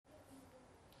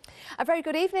A very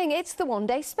good evening. It's the one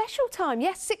day special time.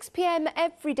 Yes, 6 p.m.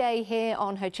 every day here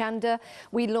on Hochanda.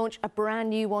 We launch a brand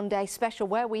new one day special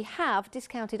where we have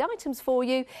discounted items for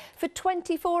you for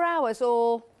 24 hours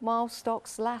or while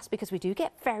stocks last, because we do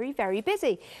get very, very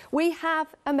busy. We have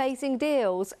amazing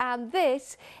deals, and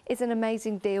this is an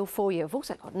amazing deal for you. I've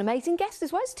also got an amazing guest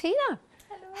as well. It's Tina.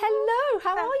 Hello,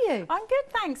 how are you? I'm good,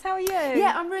 thanks. How are you?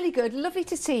 Yeah, I'm really good. Lovely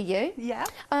to see you. Yeah.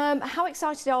 How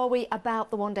excited are we about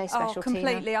the one day special, Oh,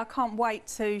 completely. Tina? I can't wait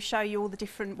to show you all the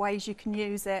different ways you can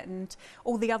use it and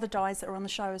all the other dies that are on the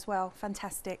show as well.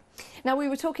 Fantastic. Now, we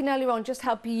were talking earlier on just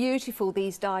how beautiful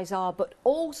these dies are, but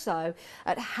also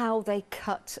at how they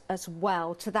cut as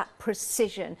well, to that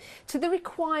precision, to the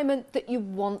requirement that you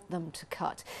want them to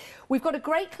cut. We've got a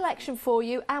great collection for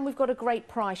you and we've got a great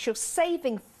price. You're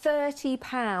saving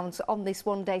 £30 on this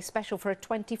one day special for a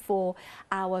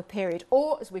 24-hour period,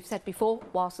 or as we've said before,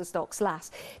 whilst the stocks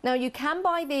last. Now, you can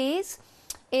buy these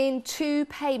in 2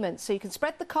 payments, so you can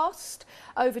spread the cost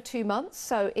over 2 months,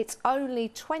 so it's only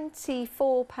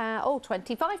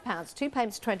 £25, 2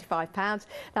 payments of £25.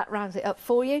 That rounds it up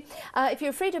for you. If you're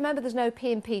a Freedom member, there's no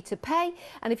P&P to pay,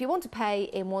 and if you want to pay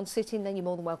in one sitting, then you're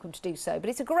more than welcome to do so. But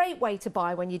it's a great way to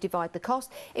buy when you divide the cost.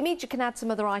 It means you can add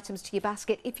some other items to your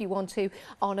basket if you want to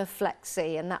on a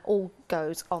flexi, and that all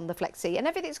goes on the flexi, and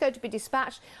everything's going to be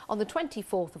dispatched on the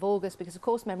 24th of August, because of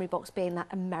course Memory Box being that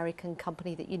American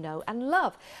company that you know and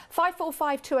love.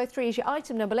 545203 is your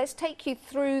item number. Let's take you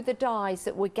through the dies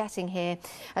that we're getting here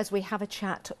as we have a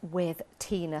chat with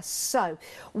Tina. So,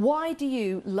 why do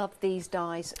you love these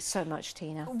dies so much,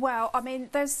 Tina? Well, I mean,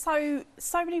 there's so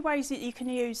many ways that you can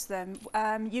use them.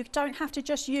 You don't have to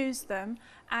just use them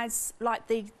as like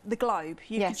the globe.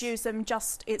 You could use them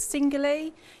just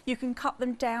singly. You can cut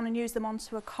them down and use them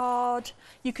onto a card.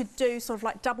 You could do sort of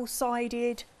like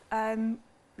double-sided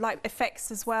like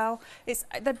effects as well.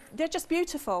 They're just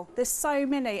beautiful. There's so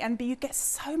many, and you get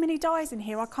so many dies in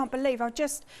here. I can't believe I've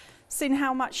just seen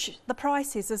how much the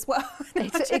price is as well.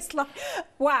 It's like,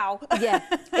 wow. Yeah,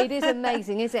 it is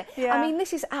amazing, isn't it? Yeah. I mean,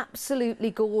 this is absolutely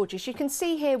gorgeous. You can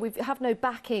see here we have no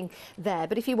backing there,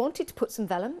 but if you wanted to put some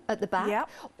vellum at the back,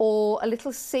 or a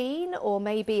little scene, or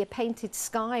maybe a painted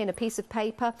sky and a piece of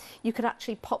paper, you could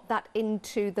actually pop that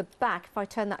into the back if I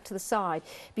turn that to the side,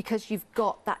 because you've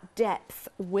got that depth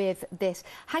with this.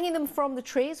 Hanging them from the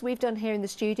tree, as we've done here in the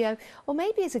studio, or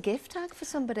maybe as a gift tag for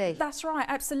somebody. That's right,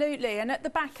 absolutely. And at the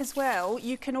back as well,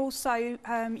 you can also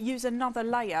use another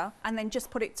layer and then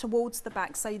just put it towards the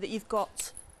back so that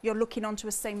you're looking onto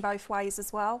a scene both ways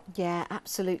as well. Yeah,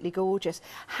 absolutely gorgeous.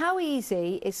 How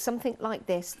easy is something like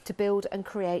this to build and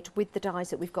create with the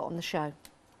dies that we've got on the show?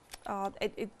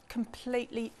 It's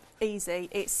completely easy.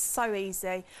 It's so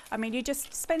easy. I mean, you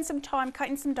just spend some time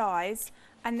cutting some dies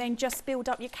and then just build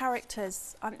up your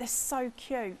characters. They're so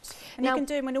cute. And now, you can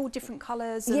do them in all different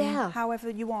colours and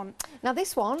however you want. Now,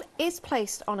 this one is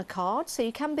placed on a card, so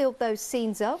you can build those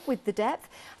scenes up with the depth,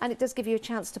 and it does give you a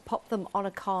chance to pop them on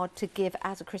a card to give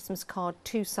as a Christmas card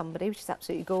to somebody, which is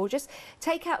absolutely gorgeous.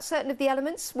 Take out certain of the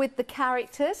elements with the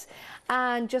characters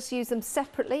and just use them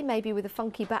separately, maybe with a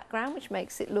funky background, which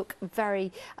makes it look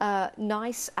very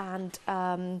nice and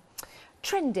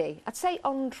trendy. I'd say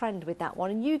on trend with that one,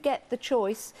 and you get the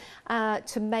choice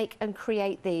to make and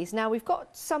create these. Now, we've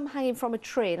got some hanging from a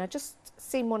tree, and I just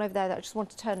seen one over there that I just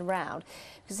want to turn around,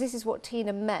 because this is what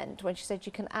Tina meant when she said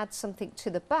you can add something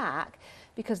to the back,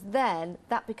 because then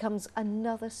that becomes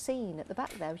another scene at the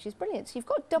back there, which is brilliant. So you've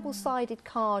got a double-sided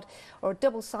card or a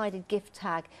double-sided gift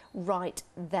tag right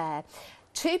there.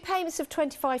 2 payments of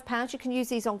 £25. You can use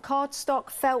these on cardstock,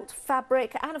 felt,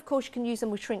 fabric, and of course you can use them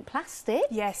with shrink plastic.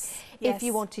 Yes. If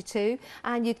you wanted to,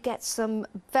 and you'd get some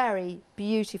very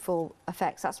beautiful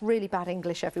effects. That's really bad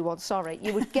English, everyone, sorry.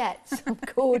 You would get some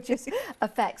gorgeous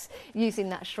effects using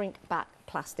that shrink back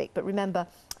plastic. But remember,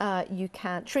 you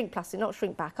can shrink plastic, not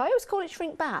shrink back. I always call it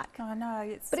shrink back. I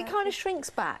know, but it kind of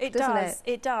shrinks back, it doesn't does,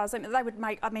 it? It does. I mean, they would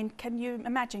make, I mean, can you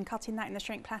imagine cutting that in the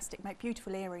shrink plastic, make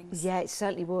beautiful earrings? Yeah, it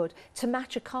certainly would. To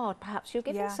match a card, perhaps you're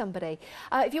giving somebody.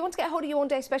 If you want to get hold of your one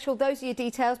day special, those are your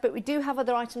details, but we do have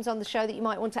other items on the show that you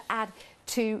might want to add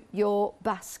to your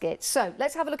basket. So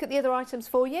let's have a look at the other items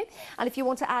for you, and if you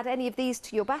want to add any of these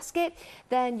to your basket,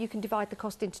 then you can divide the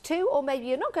cost into 2, or maybe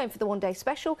you're not going for the one day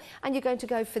special and you're going to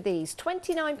go for these.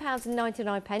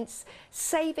 £29.99,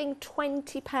 saving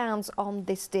 £20 on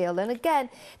this deal. And again,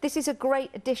 this is a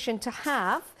great addition to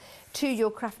have to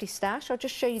your crafty stash. I'll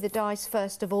just show you the dies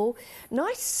first of all.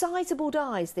 Nice sizable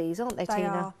dies these, aren't they,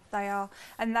 Tina? They are,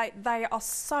 and they are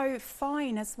so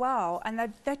fine as well,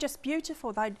 and they're just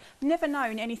beautiful. They've never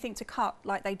known anything to cut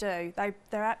like they do.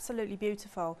 They're absolutely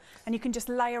beautiful, and you can just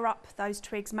layer up those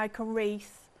twigs, make a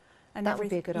wreath. and that would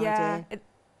be a good idea.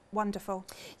 Wonderful.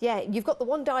 Yeah, you've got the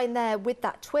one die in there with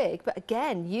that twig, but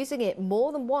again, using it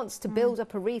more than once to build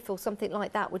up a wreath or something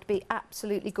like that would be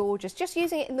absolutely gorgeous. Just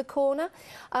using it in the corner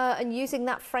and using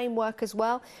that framework as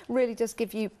well really does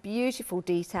give you beautiful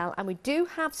detail. And we do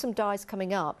have some dies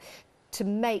coming up to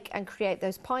make and create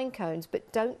those pine cones, but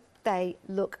don't they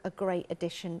look a great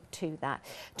addition to that?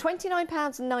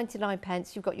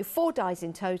 £29.99. You've got your 4 dies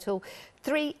in total.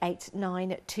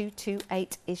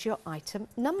 389228 is your item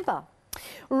number.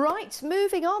 Right,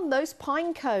 moving on, those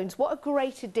pine cones, what a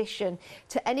great addition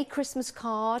to any Christmas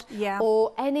card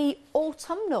or any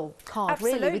autumnal card.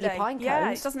 Absolutely. Really, with your pine cones.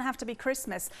 Yeah, it doesn't have to be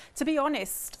Christmas. To be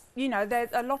honest, you know,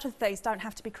 a lot of these don't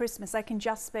have to be Christmas. They can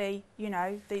just be, you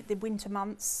know, the winter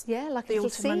months. Yeah, like the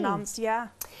autumn months, yeah.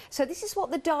 So this is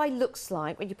what the die looks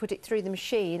like when you put it through the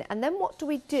machine. And then what do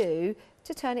we do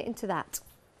to turn it into that?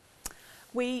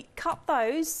 We cut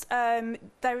those,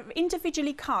 they're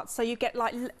individually cut, so you get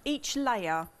like each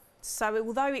layer. So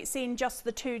although it's in just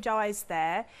the 2 dies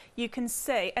there, you can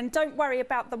see, and don't worry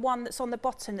about the one that's on the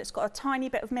bottom that's got a tiny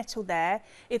bit of metal there,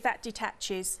 if that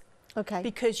detaches. Okay.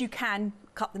 Because you can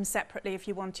cut them separately if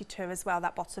you wanted to as well,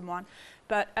 that bottom one.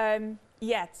 But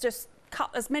yeah, just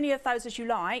cut as many of those as you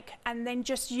like, and then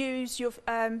just use your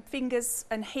fingers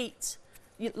and heat,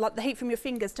 like the heat from your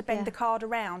fingers to bend the card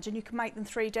around, and you can make them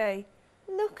 3D.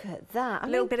 Look at that. A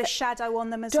little bit of shadow on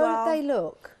them as well. Don't they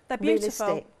look? They're beautiful.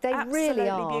 Realistic? They really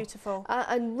are. Absolutely beautiful.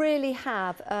 And really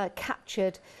have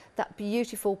captured that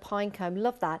beautiful pine cone.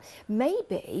 Love that.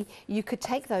 Maybe you could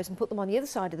take those and put them on the other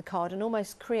side of the card and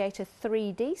almost create a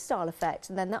 3D style effect,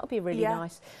 and then that would be really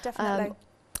nice. Definitely.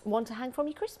 One to hang from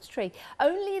your Christmas tree.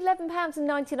 Only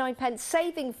 £11.99,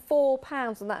 saving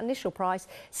 £4 on that initial price.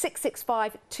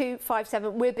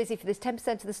 665257. We're busy for this.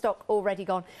 10% of the stock already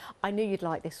gone. I knew you'd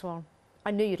like this one. I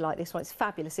knew you'd like this one. It's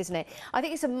fabulous, isn't it? I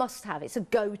think it's a must-have. It's a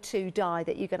go-to die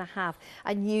that you're going to have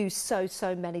and use so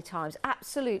many times.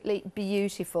 Absolutely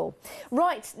beautiful.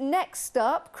 Right, next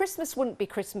up, Christmas wouldn't be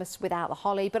Christmas without the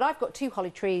holly, but I've got 2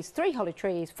 holly trees, 3 holly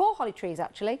trees, 4 holly trees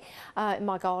actually in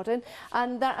my garden.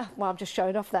 And that, well, I'm just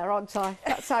showing off there, aren't I?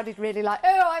 That sounded really like,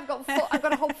 oh, I've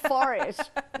got a whole forest.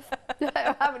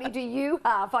 How many do you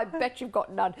have? I bet you've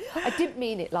got none. I didn't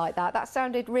mean it like that. That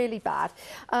sounded really bad.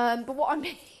 But what I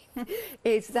mean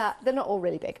is that they're not all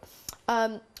really big.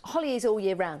 Holly is all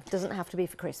year round, doesn't have to be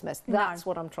for Christmas. That's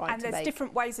what I'm trying to make. And there's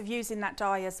different ways of using that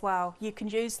die as well. You can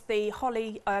use the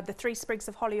holly, the 3 sprigs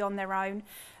of holly on their own.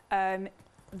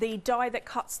 The die that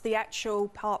cuts the actual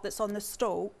part that's on the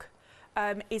stalk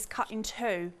is cut in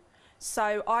 2.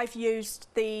 So I've used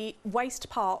the waste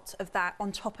part of that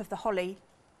on top of the holly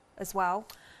as well.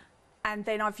 And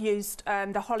then I've used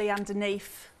the holly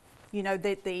underneath, you know,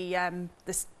 the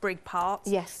sprig part.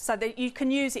 Yes. So that you can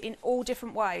use it in all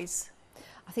different ways.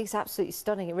 I think it's absolutely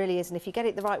stunning, it really is. And if you get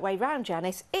it the right way round,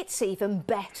 Janice, it's even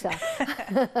better.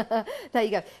 There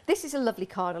you go. This is a lovely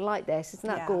card. I like this. Isn't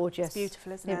that gorgeous? It's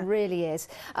beautiful, isn't it? It really is.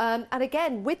 And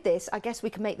again, with this, I guess we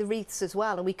can make the wreaths as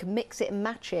well, and we can mix it and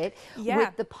match it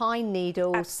with the pine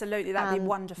needles. Absolutely, that'd be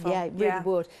wonderful. Yeah, it really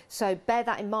would. So bear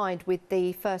that in mind with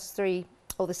the first 3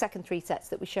 or the second 3 sets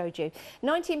that we showed you.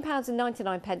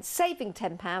 £19.99, saving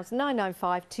 £10,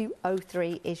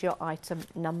 995203 is your item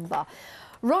number.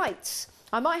 Right,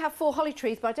 I might have 4 holly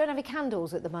trees, but I don't have any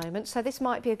candles at the moment, so this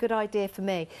might be a good idea for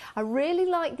me. I really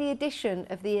like the addition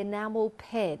of the enamel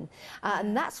pin,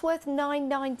 and that's worth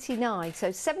 £9.99, so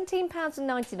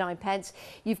 £17.99.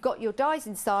 You've got your dies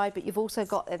inside, but you've also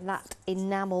got that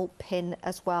enamel pin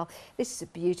as well. This is a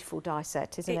beautiful die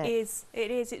set, isn't it?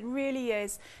 It is, it really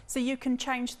is. So you can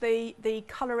change the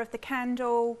colour of the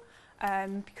candle,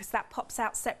 because that pops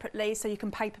out separately, so you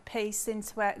can paper piece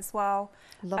into it as well.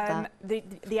 Love that.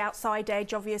 The outside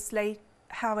edge, obviously,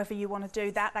 however you want to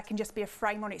do that. That can just be a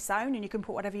frame on its own, and you can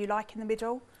put whatever you like in the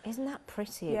middle. Isn't that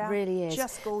pretty? It really is.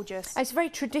 Just gorgeous. It's a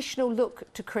very traditional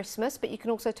look to Christmas, but you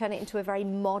can also turn it into a very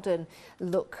modern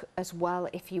look as well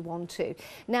if you want to.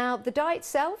 Now, the die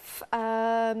itself,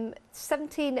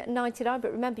 £17.99,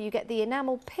 but remember you get the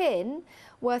enamel pin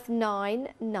worth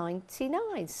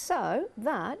 £9.99. So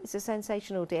that is a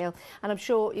sensational deal, and I'm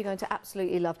sure you're going to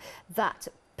absolutely love that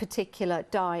particular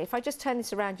die. If I just turn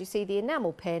this around, you see the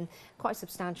enamel pin, quite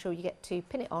substantial. You get to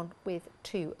pin it on with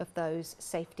 2 of those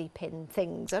safety pin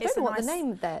things. I don't know what the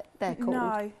name they're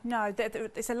called. No,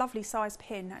 it's a lovely size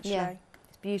pin actually. Yeah,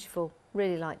 it's beautiful.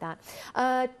 Really like that.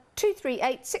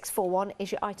 238641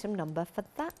 is your item number for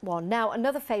that one. Now,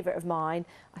 another favourite of mine,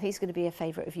 I think it's going to be a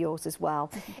favourite of yours as well,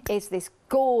 is this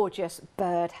gorgeous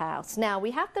birdhouse. Now,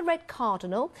 we have the red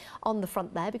cardinal on the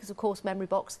front there because, of course, Memory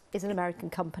Box is an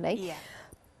American company. Yeah.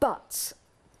 But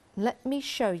let me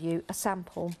show you a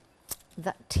sample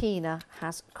that Tina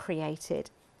has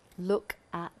created. Look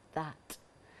at that.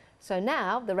 So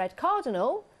now the red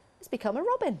cardinal has become a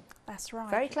robin. That's right.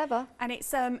 Very clever. And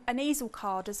it's an easel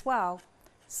card as well.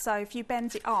 So if you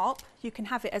bend it up, you can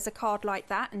have it as a card like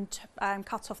that and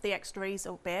cut off the extra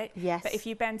easel bit. Yes. But if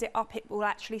you bend it up, it will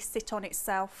actually sit on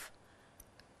itself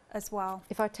as well.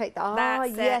 If I take that,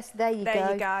 That's yes, it. there you go.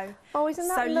 There you go. Oh, isn't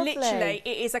that lovely? So literally,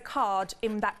 it is a card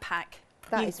in that pack.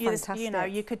 That is fantastic. You know,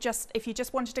 you could just, if you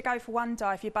just wanted to go for one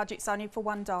die, if your budget's only for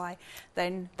one die,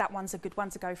 then that one's a good one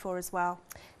to go for as well.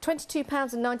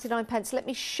 £22.99. Let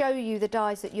me show you the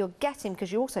dies that you're getting,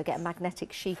 because you also get a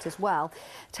magnetic sheet as well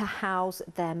to house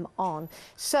them on.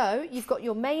 So you've got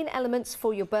your main elements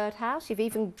for your birdhouse. You've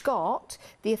even got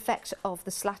the effect of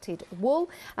the slatted wool.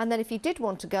 And then if you did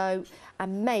want to go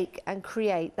and make and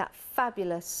create that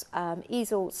fabulous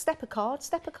easel stepper card,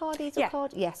 easel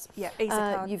card? Yes. Yeah, easel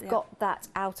card. You've got that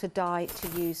outer die to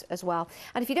use as well.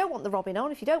 And if you don't want the robin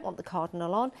on, if you don't want the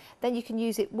cardinal on, then you can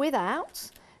use it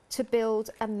without to build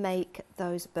and make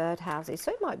those bird houses.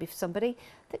 So it might be for somebody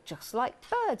that just like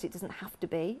birds. It doesn't have to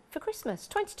be for Christmas.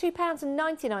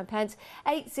 £22.99,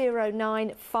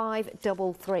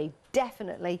 809533.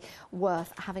 Definitely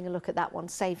worth having a look at that one,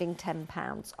 saving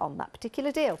 £10 on that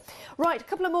particular deal. Right, a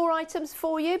couple of more items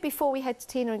for you before we head to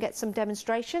Tina and get some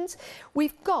demonstrations.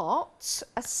 We've got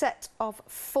a set of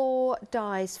 4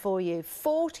 dies for you,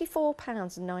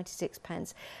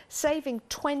 £44.96, saving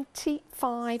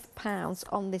 £25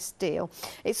 on this deal.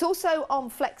 It's also on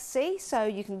Flexi, so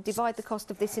you can divide the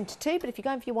cost of this into 2, but if you're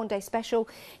going for your one-day special,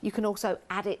 you can also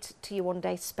add it to your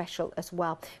one-day special as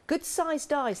well. Good size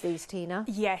dies, these, Tina.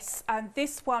 Yes. And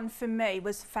this one for me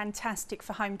was fantastic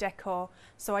for home decor.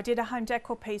 So I did a home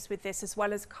decor piece with this as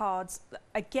well as cards.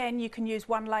 Again, you can use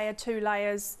 1 layer, 2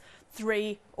 layers,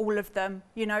 3, all of them.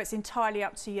 You know, it's entirely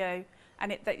up to you.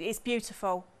 And it's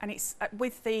beautiful. And it's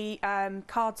with the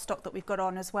card stock that we've got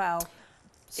on as well.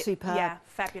 Superb. Yeah,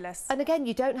 fabulous. And again,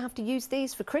 you don't have to use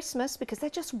these for Christmas because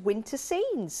they're just winter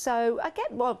scenes. So again,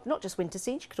 well, not just winter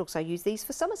scenes, you could also use these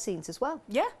for summer scenes as well.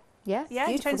 Yeah. Yeah, yeah,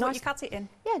 beautiful. Depends nice, what you cut it in.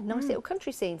 Yeah, nice little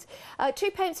country scenes. £2 to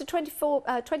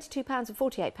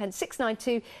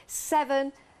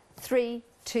 £22.48,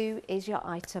 692-732 is your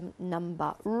item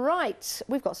number. Right,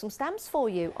 we've got some stamps for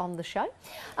you on the show.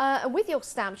 And with your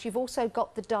stamps, you've also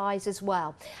got the dies as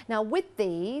well. Now, with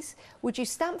these, would you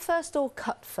stamp first or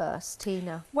cut first,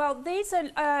 Tina? Well, these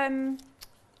are,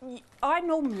 I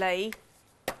normally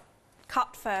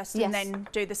cut first and then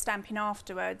do the stamping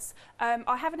afterwards.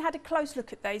 I haven't had a close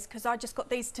look at these because I just got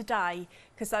these today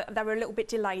because they were a little bit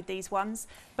delayed, these ones,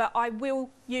 but I will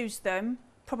use them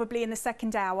probably in the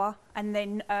second hour, and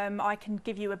then I can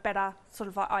give you a better sort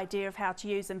of idea of how to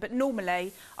use them. But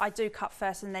normally I do cut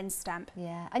first and then stamp.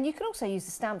 Yeah, and you can also use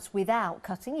the stamps without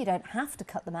cutting. You don't have to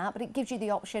cut them out, but it gives you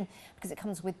the option because it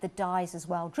comes with the dies as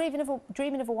well. Dreaming of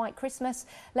a White Christmas,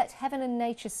 Let Heaven and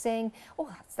Nature Sing.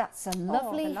 Oh, that's a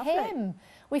lovely hymn.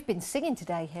 We've been singing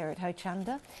today here at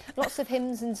Hochanda. Lots of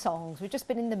hymns and songs. We've just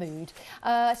been in the mood.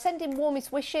 Sending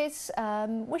warmest wishes,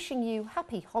 wishing you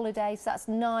happy holidays. That's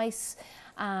nice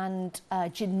and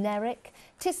generic.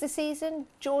 'Tis the season,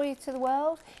 joy to the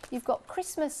world. You've got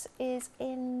Christmas is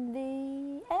in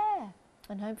the air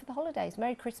and home for the holidays.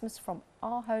 Merry Christmas from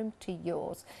our home to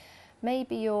yours. May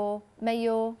your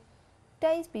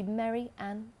days be merry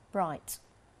and bright.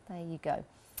 There you go.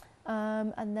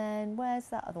 And then where's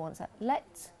that other one?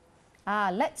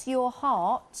 Let your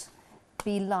heart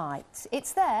be light.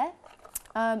 It's there.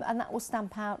 And that will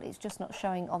stamp out. It's just not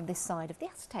showing on this side of the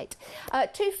acetate.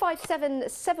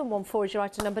 257714 is your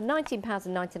item number,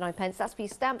 £19.99. That's for your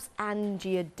stamps and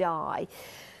your die.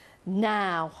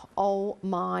 Now, oh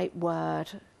my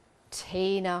word,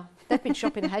 Tina, they've been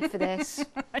shopping ahead for this.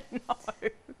 I know.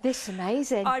 This is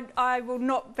amazing. I will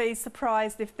not be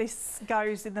surprised if this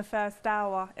goes in the first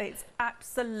hour. It's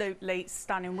absolutely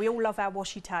stunning. We all love our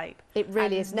washi tape. It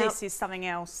really is. Now, this is something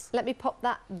else. Let me pop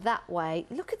that way.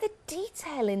 Look at the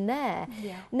detail in there.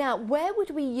 Yeah. Now, where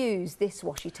would we use this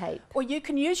washi tape? Well, you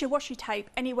can use your washi tape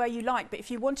anywhere you like, but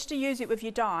if you wanted to use it with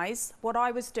your dies, what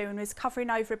I was doing was covering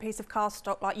over a piece of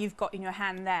cardstock like you've got in your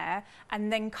hand there,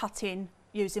 and then cutting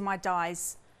using my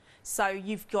dies. So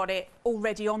you've got it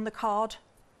already on the card,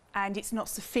 and it's not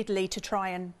so fiddly to try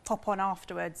and pop on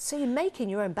afterwards. So you're making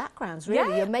your own backgrounds,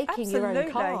 really. Yeah, you're making your own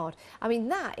absolutely. card. I mean,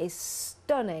 that is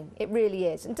stunning. It really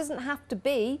is. And it doesn't have to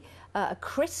be a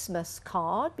Christmas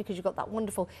card because you've got that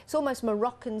wonderful, it's almost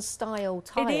Moroccan style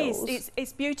tiles. It is.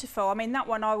 It's beautiful. I mean, that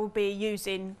one I will be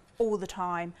using all the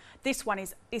time. This one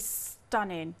is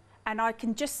stunning. And I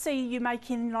can just see you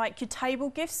making like your table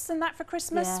gifts and that for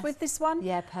Christmas with this one.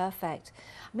 Yeah, perfect.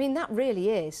 I mean, that really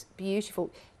is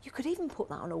beautiful. You could even put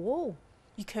that on a wall.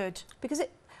 You could. Because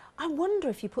I wonder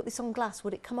if you put this on glass,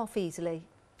 would it come off easily?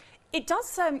 It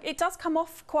does come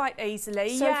off quite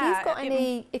easily. So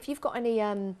yeah. if you've got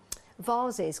any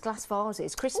vases, glass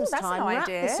vases, Christmas that's time, an wrap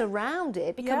idea. this around it,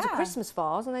 it becomes a Yeah. Christmas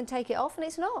vase, and then take it off and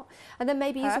it's not. And then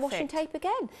maybe use a washing Perfect. tape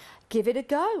again. Give it a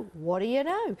go. What do you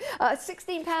know?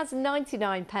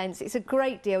 £16.99. It's a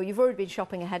great deal. You've already been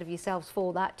shopping ahead of yourselves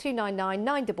for that. 299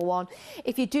 911.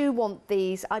 If you do want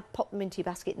these, I'd pop them into your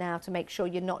basket now to make sure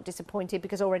you're not disappointed,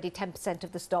 because already 10%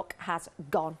 of the stock has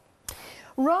gone.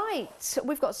 Right,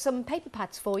 we've got some paper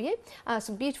pads for you,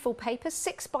 some beautiful paper,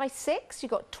 6x6. You've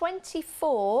got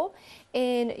 24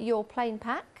 in your plain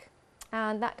pack,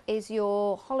 and that is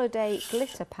your holiday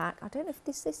glitter pack. I don't know if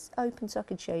this opens so I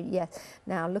can show you. Yes,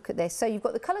 now look at this. So you've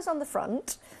got the colours on the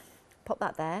front. Pop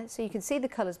that there so you can see the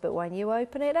colours, but when you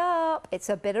open it up, it's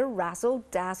a bit of razzle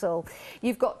dazzle.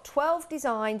 You've got 12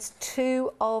 designs,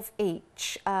 2 of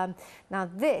each. Now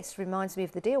this reminds me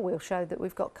of the deal wheel show that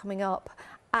we've got coming up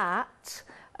at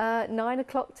 9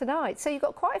 o'clock tonight. So you've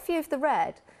got quite a few of the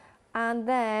red, and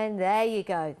then there you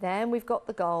go. Then we've got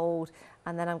the gold,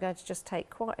 and then I'm going to just take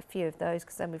quite a few of those,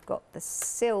 because then we've got the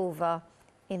silver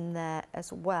in there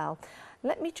as well.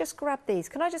 Let me just grab these.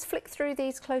 Can I just flick through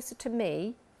these closer to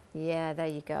me? Yeah, there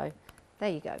you go. There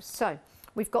you go. So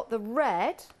we've got the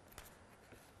red.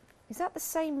 Is that the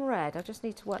same red? I just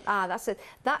need to work. Ah, that's a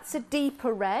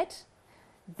deeper red.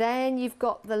 Then you've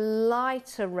got the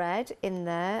lighter red in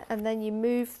there, and then you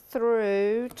move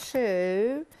through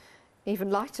to even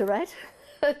lighter red.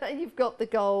 Then you've got the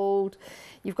gold,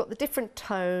 you've got the different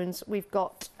tones. We've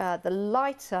got the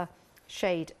lighter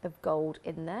shade of gold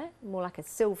in there, more like a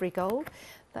silvery gold.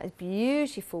 That is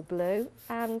beautiful blue,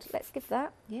 and let's give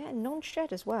that, yeah,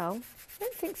 non-shed as well. I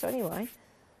don't think so anyway.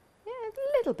 Yeah,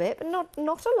 a little bit, but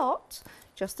not a lot.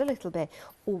 Just a little bit.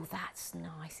 Oh, that's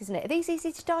nice, isn't it? Are these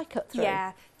easy to die cut through?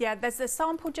 Yeah, yeah. There's a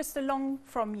sample just along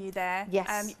from you there.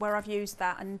 Yes. Where I've used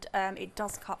that, and it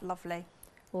does cut lovely.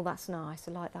 Oh, that's nice.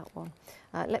 I like that one.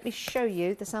 Let me show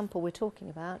you the sample we're talking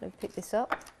about. Let me pick this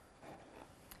up.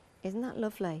 Isn't that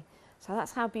lovely? So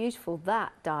that's how beautiful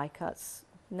that die cuts.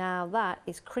 Now that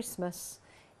is Christmas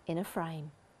in a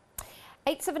frame.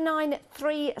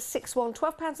 879361,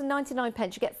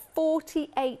 £12.99. You get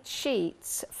 48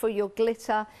 sheets for your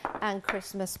glitter and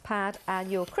Christmas pad, and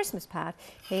your Christmas pad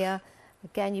here.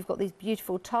 Again, you've got these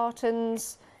beautiful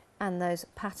tartans and those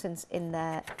patterns in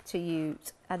there to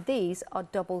use, and these are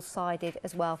double-sided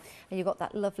as well, and you've got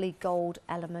that lovely gold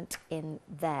element in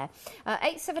there.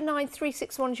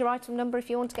 879361 is your item number. If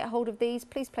you want to get hold of these,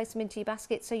 please place them into your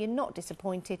basket so you're not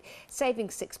disappointed, saving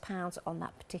 £6 on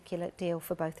that particular deal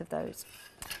for both of those.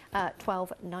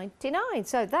 £12.99,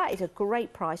 so that is a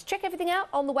great price. Check everything out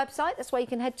on the website. That's where you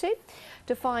can head to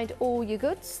find all your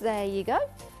goods. There you go.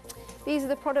 These are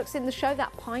the products in the show.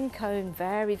 That pine cone,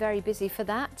 very, very busy for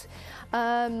that.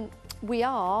 We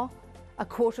are a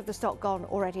quarter of the stock gone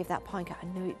already of that pine cone. I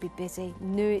knew it'd be busy,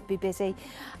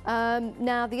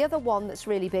 now, the other one that's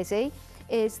really busy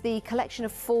is the collection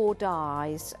of 4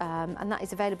 dies, and that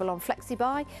is available on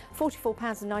FlexiBuy,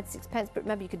 £44.96, but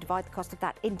remember you can divide the cost of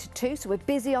that into 2, so we're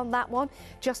busy on that one.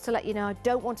 Just to let you know, I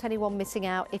don't want anyone missing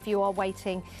out if you are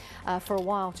waiting for a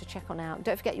while to check on out.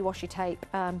 Don't forget your washi tape.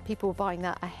 People were buying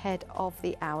that ahead of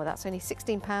the hour. That's only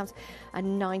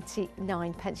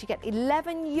 £16.99. You get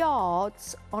 11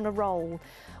 yards on a roll.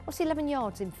 What's 11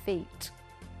 yards in feet?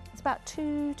 It's about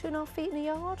 2.5 feet in a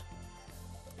yard.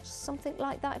 Something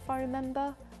like that, if I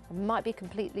remember. I might be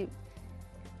completely...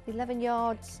 11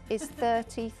 yards is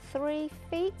 33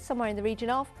 feet, somewhere in the region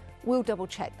of. We'll double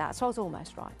check that. So I was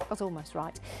almost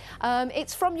right.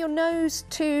 It's from your nose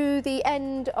to the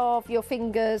end of your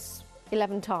fingers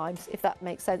 11 times, if that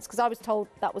makes sense, because I was told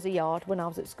that was a yard when I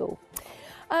was at school.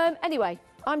 Anyway,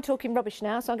 I'm talking rubbish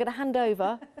now, so I'm going to hand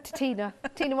over to Tina.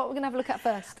 Tina, what we're going to have a look at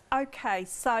first? Okay,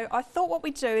 so I thought what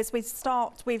we'd do is we'd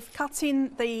start with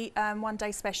cutting the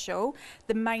one-day special,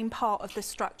 the main part of the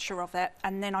structure of it,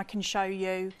 and then I can show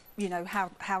you, you know,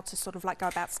 how to sort of like go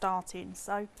about starting.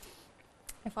 So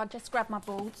if I just grab my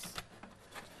boards.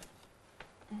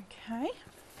 Okay.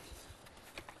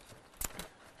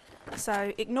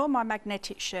 So ignore my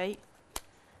magnetic sheet.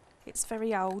 It's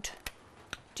very old.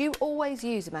 Do you always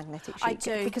use a magnetic sheet? I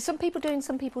do. Because some people do and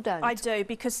some people don't. I do,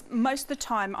 because most of the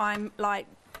time I'm like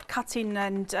cutting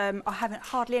and I haven't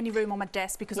hardly any room on my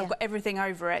desk because I've got everything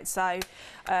over it, so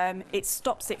it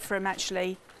stops it from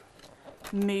actually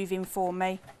moving for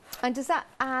me. And does that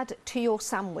add to your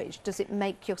sandwich? Does it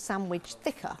make your sandwich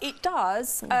thicker? It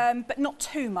does, but not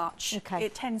too much. Okay.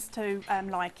 It tends to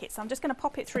like it. So I'm just going to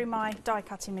pop it through my die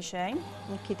cutting machine.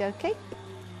 Okie dokie.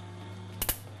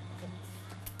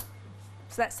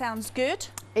 So that sounds good.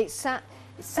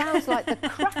 It sounds like the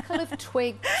crackle of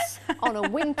twigs on a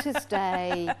winter's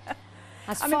day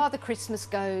as Father Christmas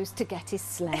goes to get his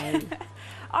sleigh.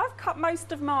 I've cut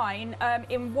most of mine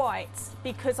in white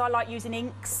because I like using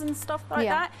inks and stuff like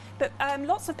that. But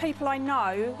lots of people I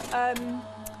know,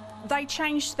 they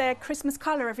change their Christmas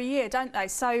colour every year, don't they?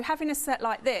 So having a set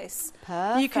like this,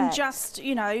 you can just,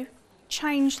 you know,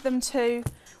 change them to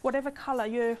whatever colour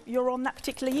you're on that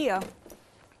particular year.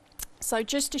 So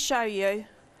just to show you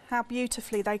how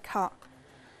beautifully they cut.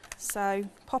 So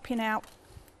popping out,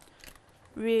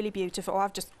 really beautiful.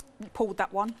 I've just pulled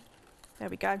that one. There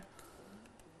we go.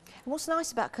 What's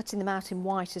nice about cutting them out in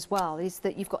white as well is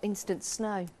that you've got instant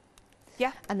snow.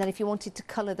 Yeah. And then if you wanted to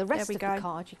colour the rest of the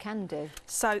card, you can do.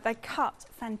 So they cut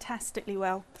fantastically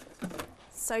well.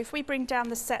 So if we bring down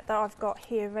the set that I've got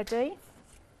here ready.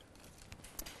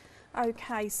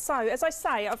 Okay, so as I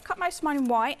say, I've cut most of mine in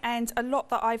white and a lot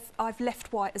that I've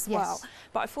left white as well.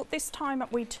 But I thought this time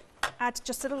we'd add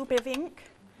just a little bit of ink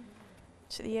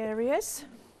to the areas.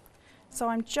 So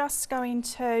I'm just going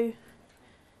to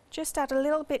just add a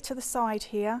little bit to the side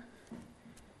here,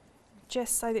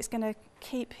 just so that it's going to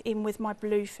keep in with my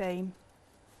blue theme.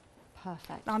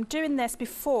 Perfect. Now I'm doing this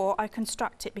before I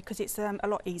construct it because it's a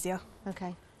lot easier.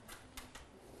 Okay.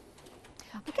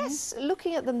 I guess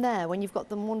looking at them there, when you've got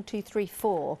them 1, 2, 3,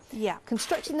 4,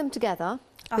 constructing them together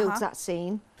builds that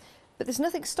scene, but there's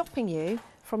nothing stopping you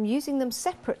from using them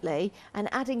separately and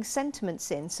adding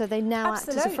sentiments in, so they now act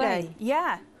as a frame.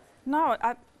 Yeah. No,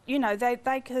 you know, they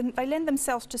lend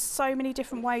themselves to so many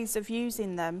different ways of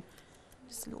using them.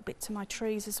 Just a little bit to my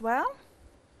trees as well.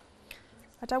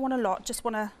 I don't want a lot, just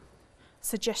want a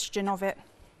suggestion of it.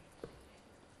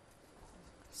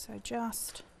 So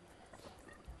just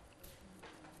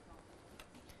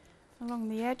along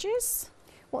the edges.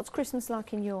 What's Christmas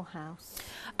like in your house?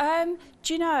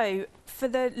 Do you know, for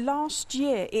the last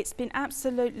year, it's been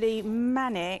absolutely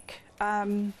manic,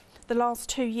 the last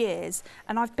 2 years,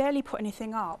 and I've barely put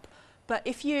anything up. But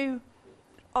if you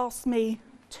asked me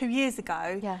 2 years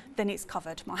ago, then it's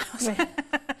covered, my house.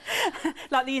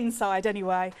 Like the inside,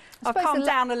 anyway. I've calmed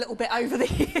down a little bit over the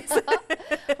years.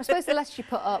 I suppose the less you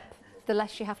put up, the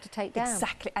less you have to take down.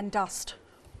 Exactly, and dust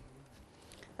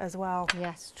as well.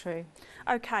 Yes, true.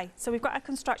 Okay, so we've got our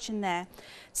construction there.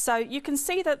 So you can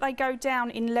see that they go down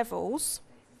in levels.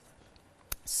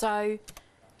 So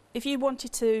if you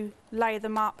wanted to lay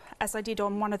them up, as I did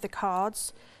on one of the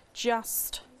cards,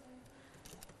 just,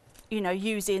 you know,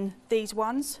 using these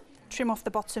ones, trim off the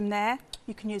bottom there.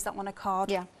 You can use that on a card.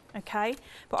 Yeah. Okay,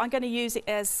 but I'm going to use it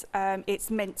as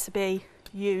it's meant to be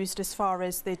used as far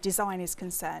as the design is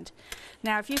concerned.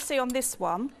 Now, if you see on this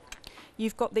one,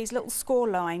 you've got these little score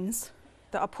lines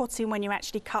that are put in when you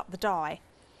actually cut the die.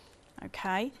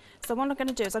 Okay, so what I'm going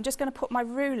to do is I'm just going to put my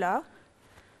ruler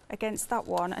against that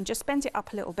one and just bend it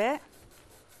up a little bit.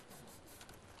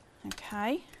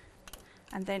 Okay,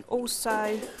 and then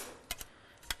also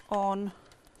on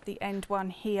the end one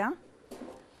here,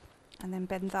 and then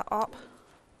bend that up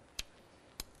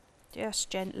just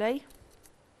gently.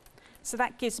 So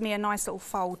that gives me a nice little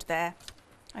fold there.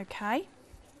 Okay,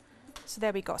 so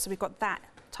there we go. So we've got that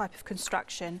type of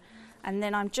construction, and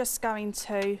then I'm just going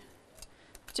to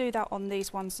do that on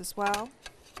these ones as well.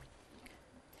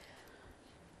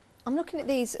 I'm looking at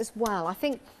these as well. I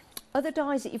think other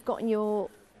dies that you've got in your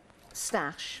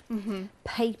stash,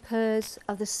 papers,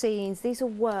 other scenes, these will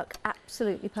work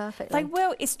absolutely perfectly. They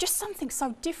will. It's just something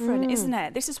so different, isn't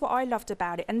it? This is what I loved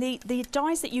about it. And the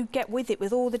dies that you get with it,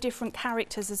 with all the different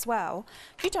characters as well,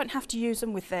 you don't have to use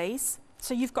them with these.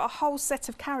 So you've got a whole set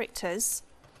of characters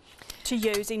to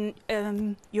use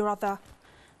in your other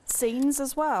scenes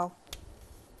as well.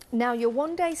 Now, your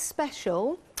one-day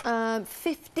special,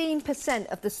 15%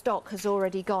 of the stock has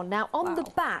already gone. Now, on the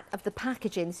back of the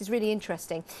packaging, this is really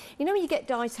interesting. You know, when you get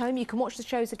dies home, you can watch the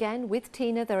shows again with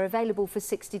Tina. They're available for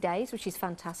 60 days, which is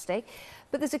fantastic.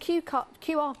 But there's a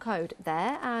QR code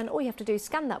there, and all you have to do is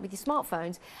scan that with your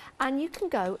smartphones, and you can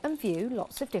go and view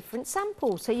lots of different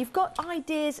samples. So you've got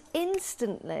ideas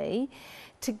instantly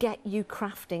to get you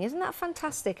crafting. Isn't that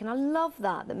fantastic? And I love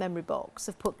that Memory Box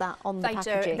have put that on the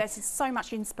packaging. They do. There's so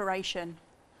much inspiration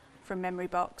from Memory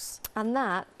Box. And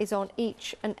that is on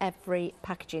each and every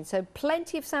packaging. So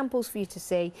plenty of samples for you to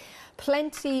see,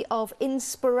 plenty of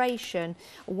inspiration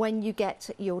when you get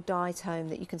your dies home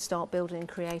that you can start building and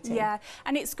creating. Yeah,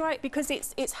 and it's great because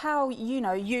it's how, you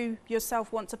know, you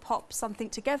yourself want to pop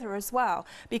something together as well.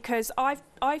 Because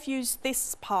I've used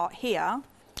this part here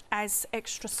as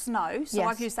extra snow, so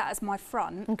I've used that as my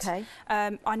front. Okay.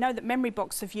 I know that Memory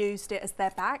Box have used it as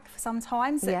their back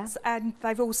sometimes, and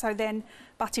they've also then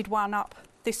butted one up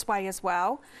this way as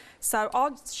well. So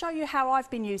I'll show you how I've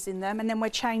been using them, and then we'll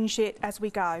change it as we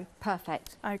go.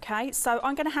 Perfect. Okay, so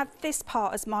I'm going to have this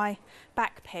part as my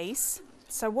back piece.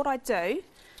 So what I do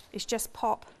is just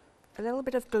pop a little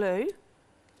bit of glue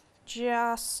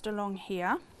just along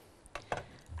here,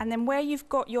 and then where you've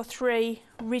got your 3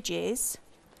 ridges,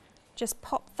 just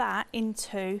pop that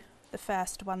into the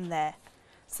first one there.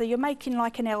 So you're making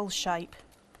like an L shape.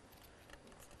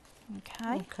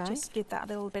 Okay, just give that a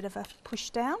little bit of a push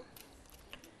down.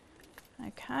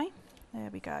 Okay, there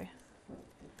we go,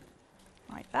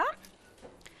 like that.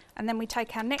 And then we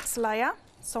take our next layer.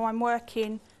 So I'm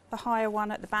working the higher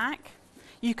one at the back.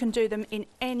 You can do them in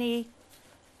any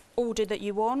order that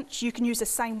you want. You can use the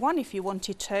same one if you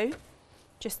wanted to,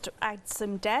 just to add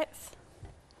some depth.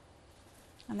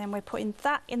 And then we're putting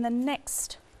that in the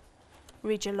next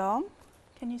ridge along.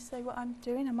 Can you see what I'm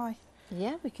doing? Am I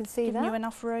Yeah, we can see giving that. you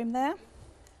enough room there?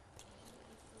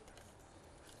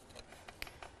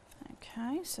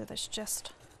 Okay, so let's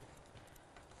just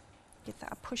give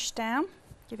that a push down,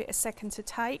 give it a second to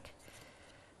take.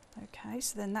 Okay,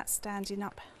 so then that's standing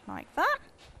up like that.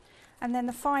 And then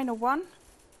the final one.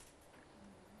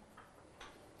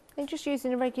 Are you just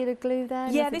using a regular glue there?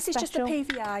 Yeah, Nothing this is just a special?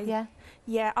 PVA. Yeah.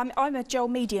 Yeah, I'm a gel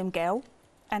medium girl,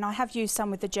 and I have used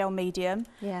some with the gel medium.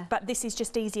 Yeah. But this is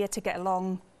just easier to get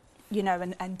along, you know,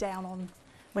 and down on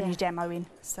when Yeah. you're demoing.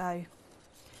 So,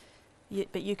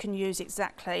 but you can use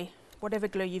exactly whatever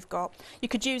glue you've got. You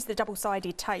could use the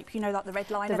double-sided tape, you know, like the red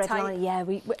liner The red tape. liner, yeah.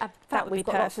 That would we've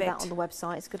be got lots of that perfect. on the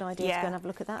website. It's a good idea to go and have a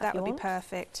look at that. That if you would be want.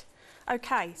 perfect.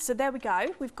 Okay, so there we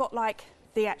go. We've got like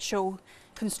the actual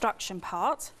construction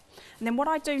part. And then what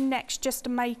I do next, just to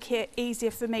make it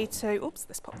easier for me to, oops,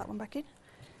 let's pop that one back in,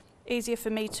 easier for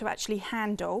me to actually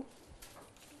handle,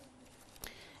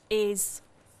 is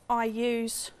I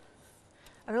use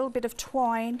a little bit of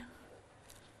twine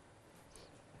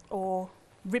or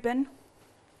ribbon,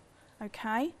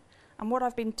 okay? And what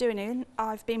I've been doing,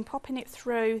 I've been popping it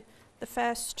through the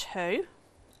first 2.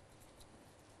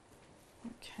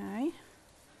 Okay.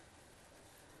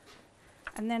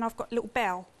 And then I've got a little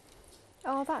bell.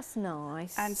 Oh, that's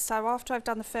nice. And so after I've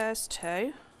done the first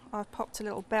 2, I've popped a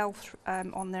little bell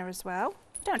on there as well.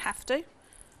 You don't have to,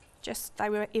 just they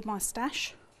were in my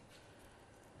stash.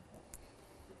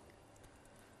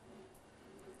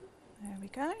 There we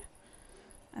go.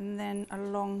 And then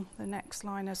along the next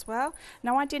line as well.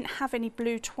 Now I didn't have any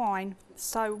blue twine,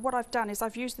 so what I've done is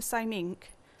I've used the same ink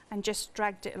and just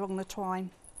dragged it along the twine.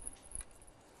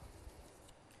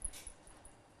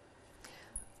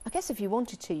 I guess if you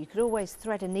wanted to, you could always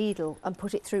thread a needle and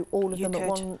put it through all of them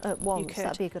at once.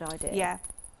 That'd be a good idea. Yeah.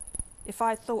 If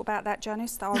I thought about that,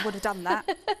 Janice, I would have done that.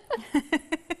 There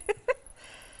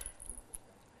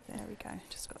we go.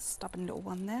 Just got a stubborn little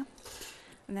one there.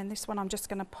 And then this one, I'm just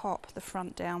going to pop the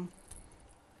front down.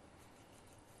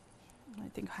 I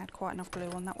don't think I had quite enough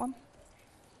glue on that one.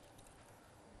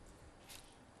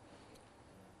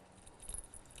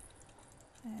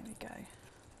 There we go.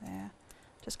 There.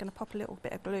 Just going to pop a little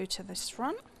bit of glue to this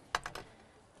front,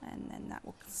 and then that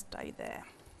will stay there.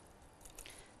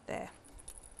 There.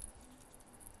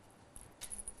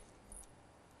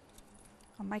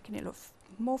 I'm making it look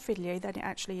more fiddly than it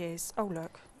actually is. Oh,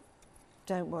 look.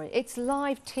 Don't worry. It's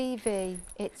live TV.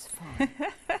 It's fine.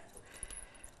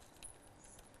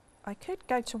 I could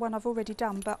go to one I've already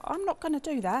done, but I'm not going to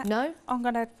do that. No? I'm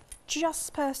going to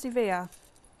just persevere.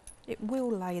 It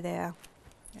will lay there.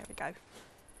 There we go.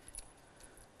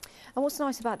 And what's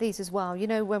nice about these as well, you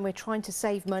know, when we're trying to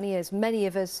save money, as many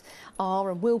of us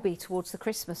are and will be towards the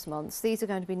Christmas months, these are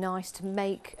going to be nice to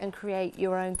make and create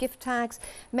your own gift tags,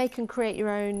 make and create your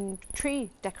own tree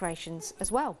decorations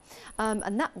as well.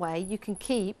 And that way you can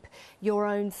keep your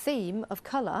own theme of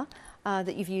colour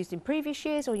that you've used in previous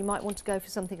years, or you might want to go for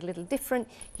something a little different.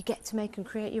 You get to make and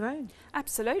create your own.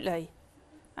 Absolutely.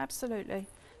 Absolutely.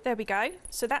 There we go.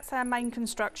 So that's our main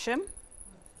construction.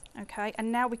 Okay,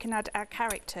 and now we can add our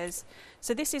characters.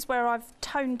 So this is where I've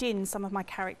toned in some of my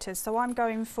characters. So I'm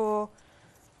going for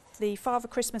the Father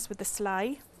Christmas with the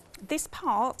sleigh. This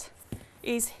part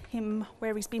is him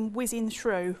where he's been whizzing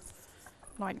through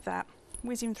like that.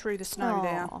 Whizzing through the snow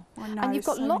there. I know, and you've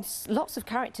got so lots of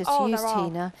characters to use,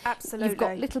 Tina. Absolutely. You've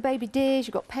got little baby deers,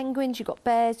 you've got penguins, you've got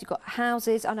bears, you've got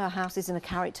houses. I know a house isn't a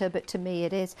character, but to me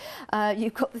it is.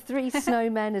 You've got the 3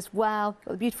 snowmen as well.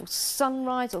 Got the beautiful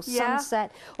sunrise or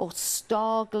sunset or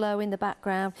star glow in the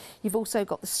background. You've also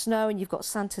got the snow, and you've got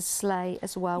Santa's sleigh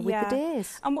as well with the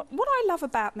deers. And what I love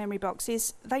about Memory Box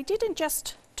is they didn't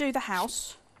just do the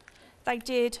house. They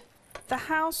did the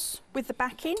house with the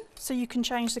backing, so you can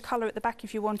change the colour at the back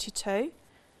if you wanted to.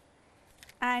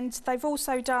 And they've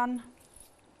also done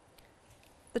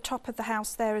the top of the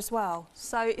house there as well.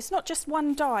 So it's not just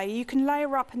one die, you can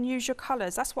layer up and use your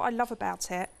colours. That's what I love about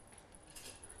it.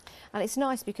 And it's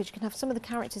nice because you can have some of the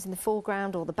characters in the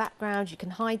foreground or the background. You can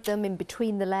hide them in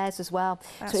between the layers as well.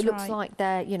 That's so it looks right. like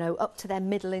they're, you know, up to their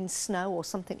middle in snow or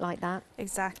something like that.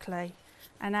 Exactly.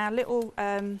 And our little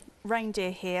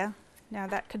reindeer here, now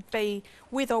that could be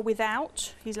with or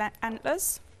without his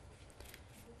antlers.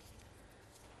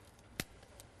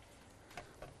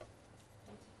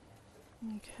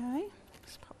 Okay,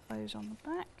 let's pop those on the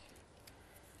back.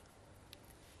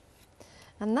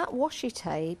 And that washi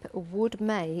tape would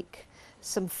make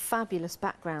some fabulous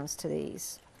backgrounds to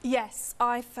these. Yes,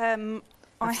 I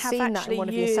have seen that in one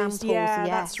of your used, samples, yeah, yes.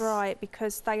 that's right,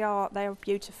 because they are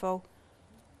beautiful.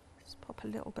 Let's pop a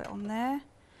little bit on there.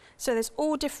 So there's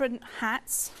all different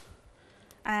hats,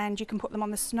 and you can put them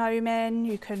on the snowmen.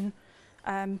 You can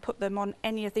put them on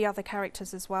any of the other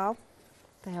characters as well.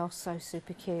 They are so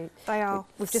super cute. They are.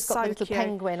 We've just got the little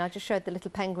penguin. I just showed the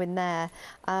little penguin there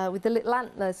with the little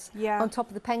antlers on top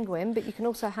of the penguin, but you can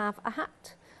also have a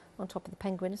hat on top of the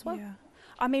penguin as well. Yeah.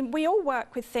 I mean, we all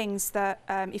work with things that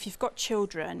if you've got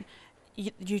children,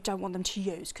 you don't want them to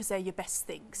use because they're your best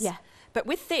things. Yeah. But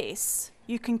with this,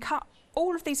 you can cut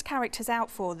all of these characters out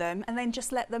for them and then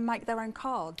just let them make their own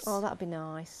cards. Oh, that'd be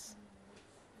nice.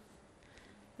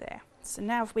 There. So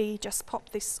now if we just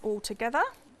pop this all together.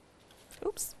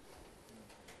 Oops.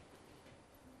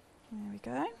 There we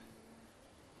go.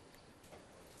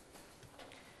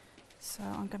 So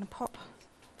I'm going to pop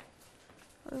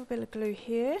a little bit of glue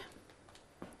here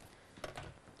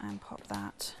and pop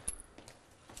that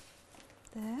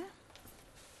there.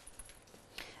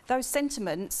 Those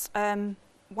sentiments,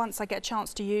 once I get a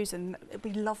chance to use them, it'd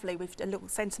be lovely with a little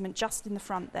sentiment just in the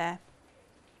front there.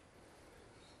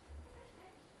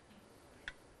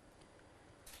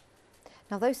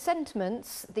 Now those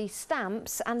sentiments, the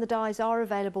stamps and the dies are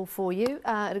available for you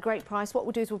at a great price. What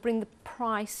we'll do is we'll bring the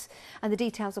price and the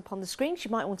details up on the screen.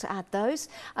 You might want to add those.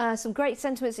 Some great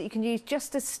sentiments that you can use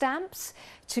just as stamps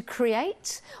to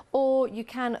create, or you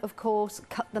can of course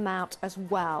cut them out as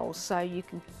well. So you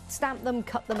can stamp them,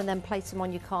 cut them and then place them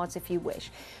on your cards if you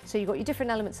wish. So you've got your different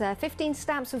elements there. 15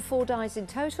 stamps and 4 dies in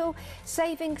total,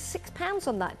 saving £6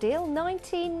 on that deal,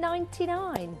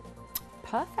 £19.99.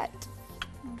 Perfect.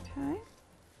 Okay.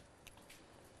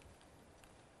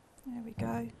 There we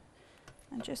go.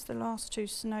 And just the last 2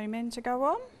 snowmen to go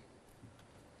on.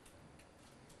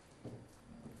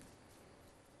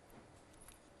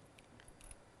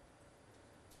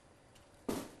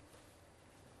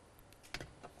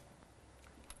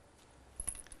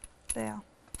 There.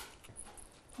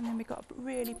 And then we've got a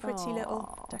really pretty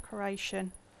little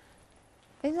decoration.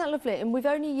 Isn't that lovely? And we've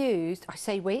only used, I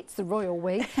say we, it's the royal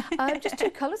we, just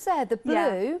 2 colours there, the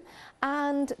blue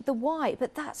and the white,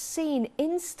 but that's seen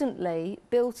instantly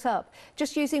built up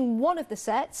just using one of the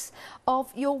sets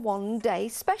of your one-day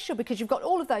special, because you've got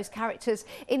all of those characters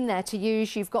in there to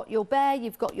use. You've got your bear,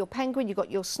 you've got your penguin, you've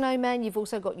got your snowmen, you've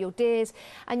also got your deers,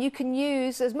 and you can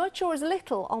use as much or as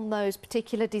little on those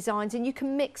particular designs, and you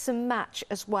can mix and match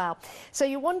as well. So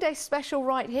your one-day special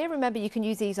right here, remember you can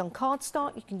use these on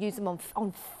cardstock, you can use them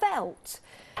on felt.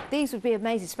 These would be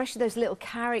amazing, especially those little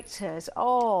characters.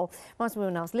 Oh, reminds me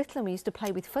when I was little and we used to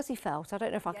play with fuzzy felt. I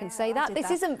don't know if I can say that.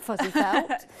 This isn't fuzzy felt.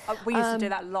 We used to do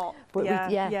that a lot. But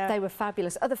they were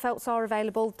fabulous. Other felts are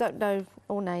available. Don't know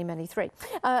or name any 3.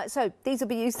 So these will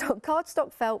be used on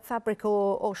cardstock felt, fabric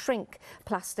or shrink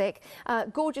plastic.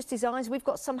 Gorgeous designs. We've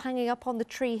got some hanging up on the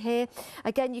tree here.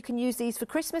 Again, you can use these for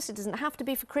Christmas. It doesn't have to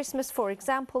be for Christmas. For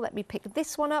example, let me pick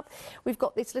this one up. We've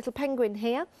got this little penguin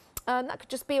here. That could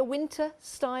just be a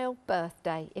winter-style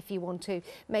birthday if you want to.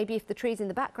 Maybe if the trees in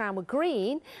the background were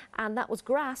green and that was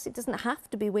grass, it doesn't have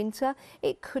to be winter.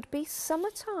 It could be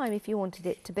summertime if you wanted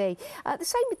it to be. The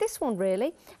same with this one,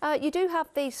 really. You do have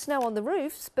the snow on the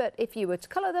roofs, but if you were to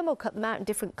colour them or cut them out in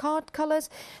different card colours,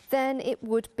 then it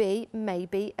would be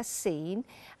maybe a scene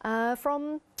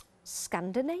from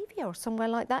Scandinavia or somewhere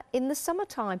like that in the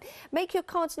summertime. Make your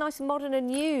cards nice and modern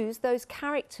and use those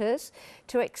characters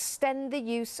to extend the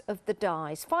use of the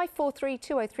dies.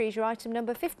 543203 is your item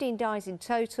number, 15 dies in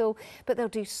total, but they'll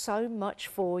do so much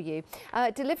for you.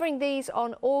 Delivering these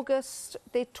on August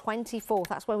the 24th,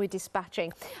 that's when we're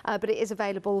dispatching, but it is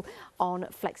available on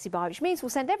FlexiBuy, which means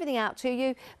we'll send everything out to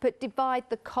you, but divide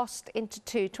the cost into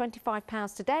 2,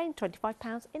 £25 today and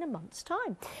 £25 in a month's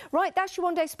time. Right, that's your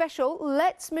one day special.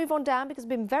 Let's move on gone down because I've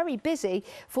been very busy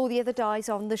for the other dies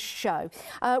on the show.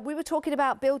 We were talking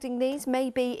about building these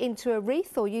maybe into a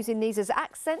wreath or using these as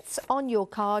accents on your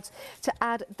cards to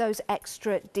add those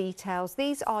extra details.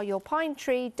 These are your pine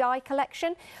tree die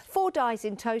collection, 4 dies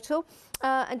in total.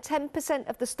 And 10%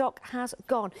 of the stock has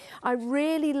gone. I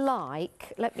really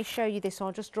like, let me show you this,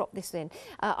 I'll just drop this in.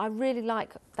 I really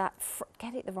like that,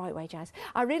 get it the right way, Jazz.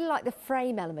 I really like the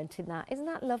frame element in that. Isn't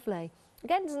that lovely?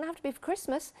 Again, it doesn't have to be for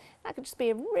Christmas. That could just be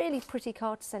a really pretty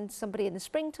card to send somebody in the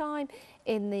springtime,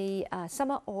 in the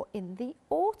summer or in the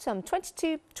autumn.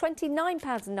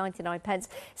 £29.99,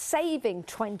 saving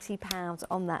 £20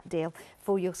 on that deal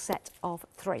for your set of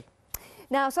 3.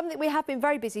 Now, something we have been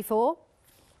very busy for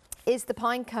is the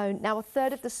pine cone. Now, a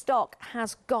third of the stock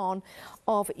has gone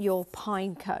of your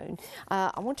pine cone.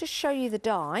 I want to show you the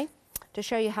die to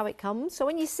show you how it comes. So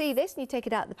when you see this and you take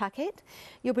it out of the packet,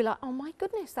 you'll be like, oh my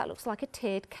goodness, that looks like a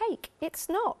tiered cake. It's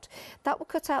not. That will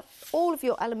cut out all of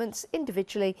your elements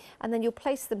individually, and then you'll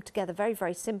place them together very,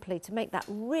 very simply to make that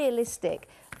realistic,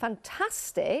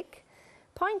 fantastic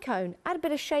pine cone. Add a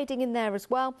bit of shading in there as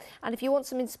well, and if you want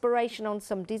some inspiration on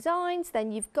some designs, then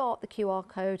you've got the QR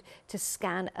code to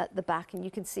scan at the back and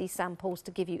you can see samples to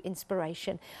give you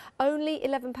inspiration. Only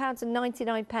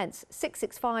 £11.99,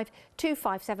 665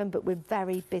 257, but we're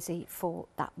very busy for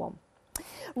that one.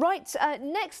 Right,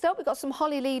 next up we've got some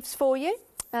holly leaves for you.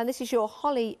 And this is your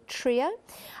holly trio,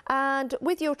 and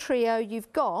with your trio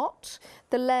you've got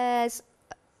the layers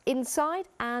inside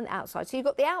and outside. So you've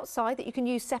got the outside that you can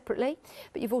use separately,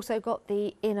 but you've also got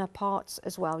the inner parts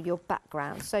as well, your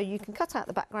background. So you can cut out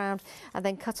the background and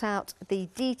then cut out the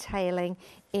detailing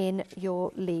in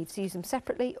your leaves. Use them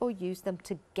separately or use them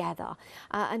together.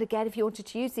 And again, if you wanted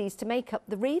to use these to make up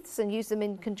the wreaths and use them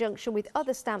in conjunction with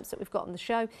other stamps that we've got on the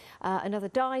show and other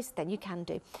dies, then you can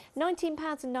do.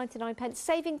 £19.99,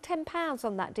 saving £10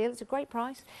 on that deal. It's a great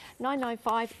price.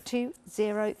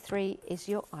 995203 is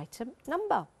your item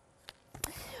number.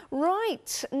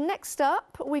 Right, next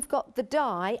up we've got the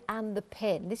die and the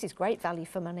pin. This is great value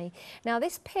for money. Now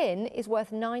this pin is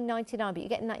worth £9.99, but you're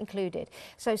getting that included.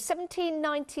 So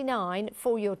 £17.99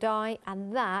 for your die,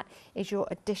 and that is your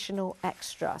additional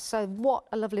extra. So what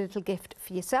a lovely little gift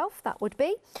for yourself that would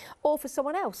be, or for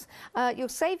someone else. You're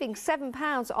saving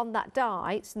 £7 on that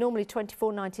die. It's normally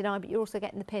 £24.99, but you're also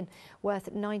getting the pin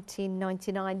worth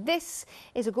 £19.99. This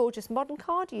is a gorgeous modern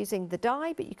card using the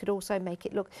die, but you could also make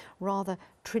it look rather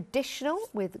traditional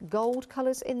with gold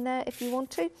colours in there if you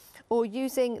want to, or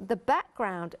using the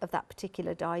background of that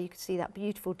particular die. You can see that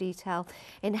beautiful detail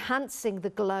enhancing the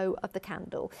glow of the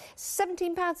candle.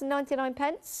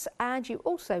 £17.99, and you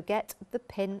also get the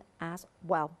pin as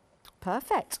well.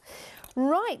 Perfect.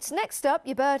 Right, next up,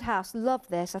 your birdhouse. Love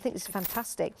this. I think this is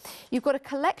fantastic. You've got a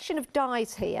collection of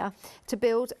dies here to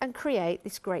build and create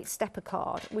this great stepper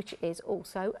card, which is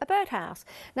also a birdhouse.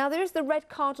 Now, there is the red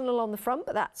cardinal on the front,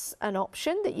 but that's an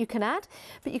option that you can add.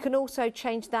 But you can also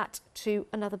change that to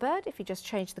another bird if you just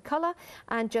change the colour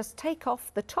and just take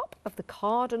off the top of the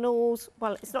cardinals.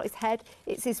 Well, it's not his head,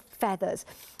 it's his feathers.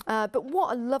 But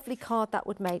what a lovely card that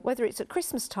would make, whether it's at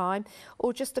Christmas time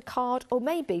or just a card, or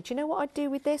maybe, do you know what I'd do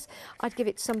with this? I'd give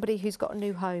it to somebody who's got a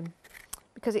new home,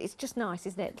 because it's just nice,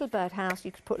 isn't it? Little birdhouse,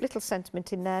 you could put little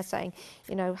sentiment in there saying,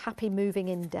 you know, happy moving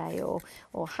in day, or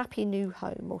happy new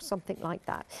home, or something like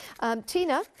that.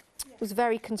 Tina was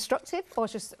very constructive. I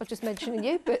was just mentioning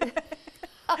you, but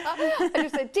I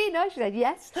just said, Tina, she said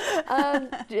yes.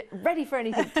 Ready for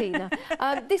anything, Tina.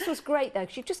 This was great though,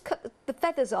 because you've just cut the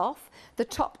feathers off the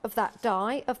top of that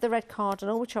die of the red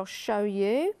cardinal, which I'll show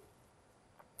you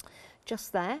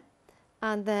just there.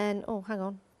 And then, oh, hang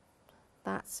on,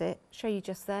 that's it, show you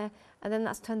just there. And then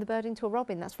that's turned the bird into a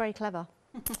robin. That's very clever.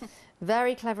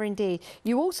 Very clever indeed.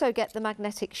 You also get the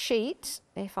magnetic sheet,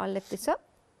 if I lift this up,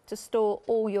 to store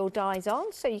all your dies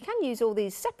on. So you can use all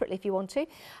these separately if you want to.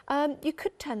 You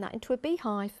could turn that into a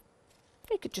beehive.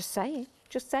 You could just saying.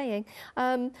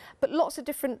 But lots of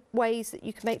different ways that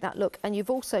you can make that look. And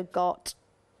you've also got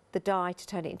the die to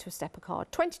turn it into a stepper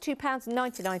card.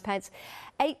 £22.99,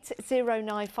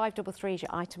 809533 is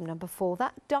your item number for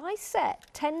that die set.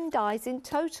 10 dies in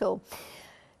total.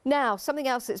 Now, something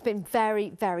else that's been very,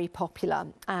 very popular,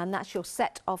 and that's your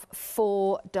set of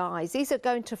 4 dies. These are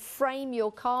going to frame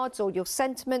your cards or your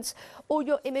sentiments or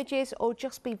your images, or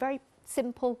just be very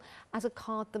simple as a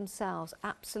card themselves.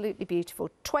 Absolutely beautiful.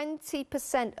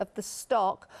 20% of the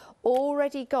stock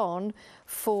already gone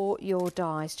for your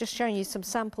dies. Just showing you some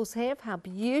samples here of how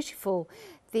beautiful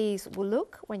these will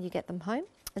look when you get them home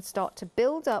and start to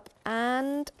build up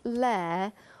and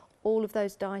layer all of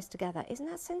those dies together. Isn't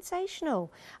that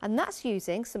sensational? And that's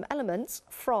using some elements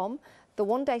from the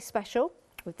one-day special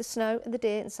with the snow and the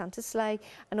deer and Santa's sleigh,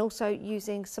 and also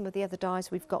using some of the other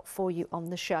dies we've got for you on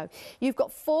the show. You've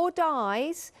got 4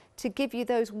 dies to give you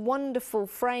those wonderful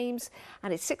frames,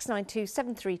 and it's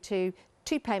 692,732,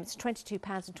 2 payments,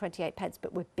 £22.28,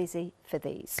 but we're busy for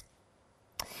these.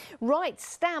 Right,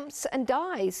 stamps and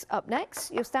dies up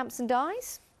next. Your stamps and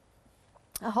dies.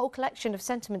 A whole collection of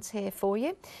sentiments here for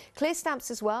you. Clear stamps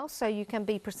as well, so you can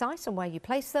be precise on where you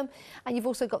place them, and you've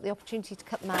also got the opportunity to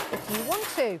cut them out if you want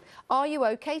to. Are you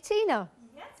okay, Tina?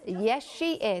 Yes,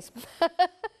 she is.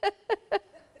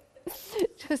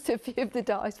 Just a few of the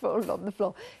dies falling on the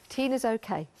floor. Tina's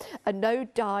okay, and no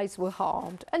dies were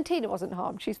harmed, and Tina wasn't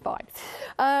harmed, she's fine.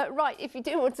 Right, if you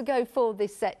do want to go for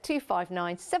this set,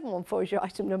 259714 is your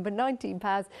item number,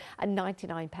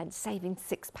 £19.99, saving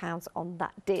 £6 on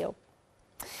that deal.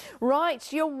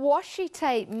 Right, your washi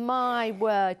tape, my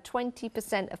word,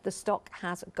 20% of the stock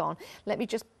has gone. Let me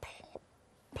just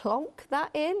plonk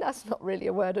that in. That's not really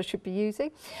a word I should be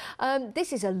using.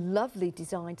 This is a lovely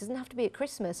design. Doesn't have to be at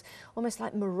Christmas. Almost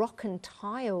like Moroccan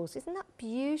tiles. Isn't that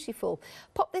beautiful?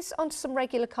 Pop this onto some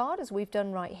regular card, as we've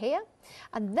done right here,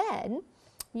 and then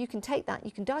you can take that,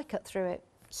 you can die cut through it.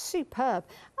 Superb.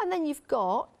 And then you've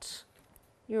got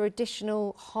your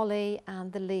additional holly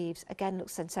and the leaves. Again,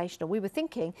 looks sensational. We were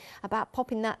thinking about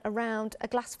popping that around a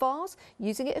glass vase,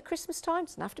 using it at Christmas time.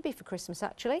 Doesn't have to be for Christmas,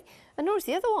 actually, and nor is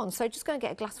the other one. So just go and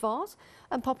get a glass vase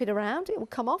and pop it around. It will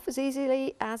come off as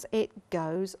easily as it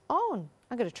goes on.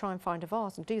 I'm going to try and find a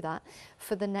vase and do that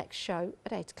for the next show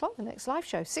at 8 o'clock, the next live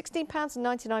show.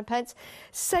 £16.99,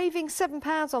 saving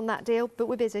 £7 on that deal, but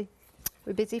we're busy.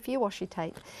 We're busy for your washi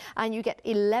tape. And you get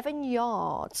 11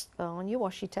 yards on your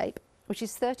washi tape, which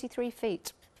is 33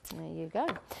 feet. There you go.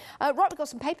 Right, we've got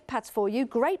some paper pads for you.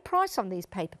 Great price on these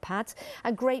paper pads,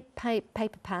 and great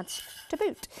paper pads to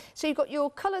boot. So you've got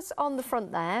your colours on the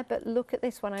front there, but look at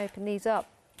this when I open these up.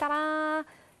 Ta-da!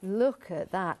 Look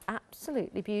at that,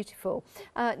 absolutely beautiful.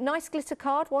 Nice glitter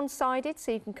card, one-sided,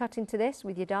 so you can cut into this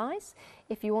with your dies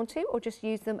if you want to, or just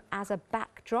use them as a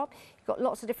backdrop. You've got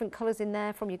lots of different colours in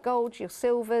there, from your golds, your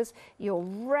silvers, your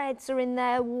reds are in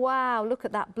there. Wow, look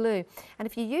at that blue. And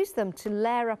if you use them to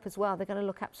layer up as well, they're going to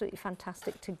look absolutely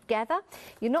fantastic together.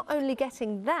 You're not only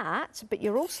getting that, but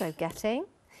you're also getting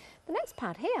the next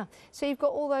pad here. So you've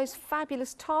got all those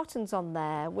fabulous tartans on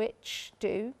there, which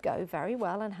do go very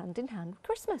well and hand in hand with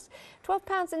Christmas.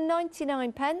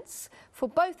 £12.99 for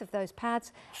both of those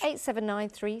pads,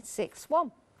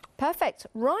 879361. Perfect.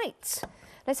 Right,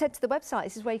 let's head to the website.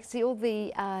 This is where you can see all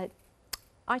the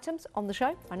items on the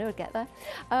show. I knew I'd get there.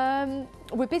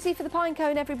 We're busy for the pine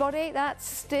cone, everybody. That's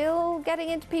still getting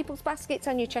into people's baskets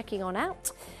and you're checking on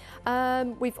out.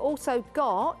 We've also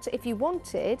got, if you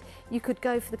wanted, you could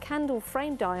go for the candle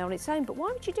frame die on its own, but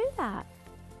why would you do that?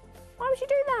 Why would you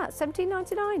do that?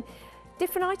 £17.99.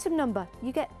 Different item number,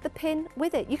 you get the pin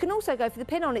with it. You can also go for the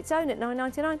pin on its own at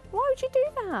 £9.99. Why would you do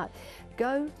that?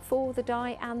 Go for the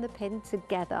die and the pin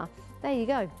together. There you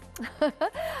go.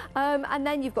 And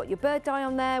then you've got your bird die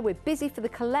on there. We're busy for the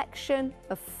collection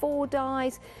of 4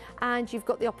 dies, and you've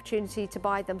got the opportunity to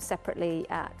buy them separately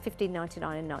at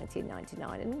 $15.99 and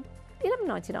 $19.99 and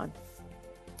 $11.99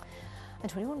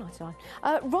 and $21.99.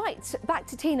 Right, back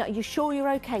to Tina. Are you sure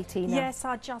you're okay, Tina? Yes,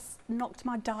 I just knocked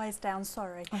my dies down,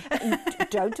 sorry.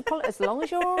 Don't apologise, as long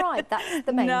as you're all right, that's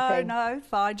the main thing. No,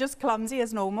 fine, just clumsy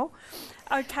as normal.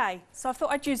 Okay, so I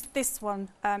thought I'd use this one.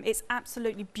 It's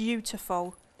absolutely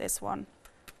beautiful, this one.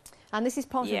 And this is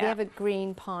part of the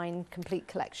Evergreen Pine Complete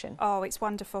Collection. Oh, it's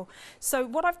wonderful. So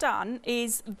what I've done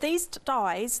is these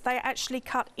dies, they actually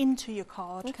cut into your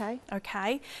card. Okay.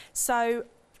 Okay, so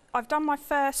I've done my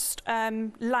first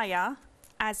layer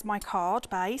as my card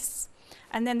base,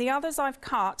 and then the others I've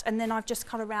cut, and then I've just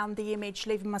cut around the image,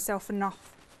 leaving myself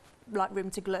enough like room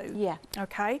to glue. Yeah.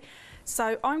 Okay,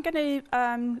 so I'm going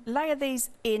to layer these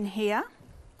in here,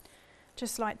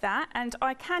 just like that, and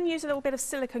I can use a little bit of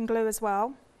silicone glue as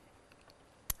well,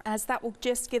 as that will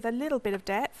just give a little bit of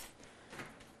depth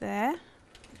there.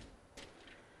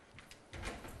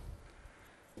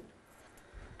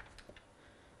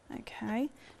 Okay,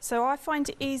 so I find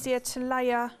it easier to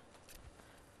layer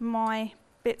my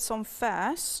bits on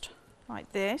first,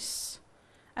 like this,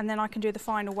 and then I can do the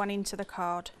final one into the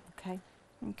card. Okay.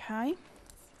 Okay,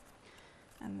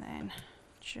 and then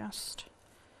just...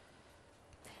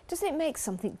 Doesn't it make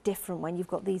something different when you've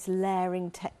got these layering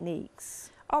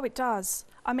techniques? Oh, it does.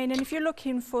 I mean, and if you're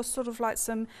looking for sort of like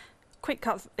some quick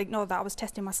cut, ignore that, I was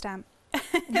testing my stamp.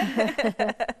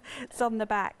 It's on the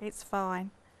back, it's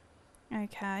fine.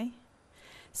 Okay,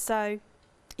 so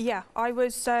yeah, I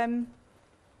was...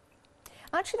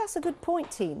 Actually, that's a good point,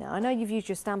 Tina. I know you've used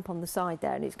your stamp on the side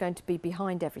there and it's going to be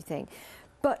behind everything.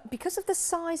 But because of the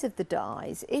size of the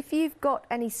dies, if you've got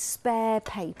any spare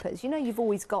papers, you know you've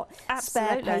always got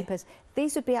spare papers,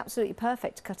 these would be absolutely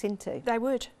perfect to cut into. They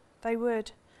would, they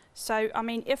would. So, I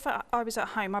mean, if I was at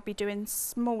home, I'd be doing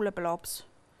smaller blobs.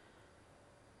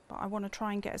 But I want to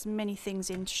try and get as many things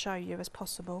in to show you as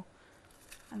possible.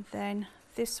 And then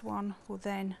this one will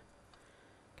then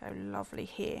go lovely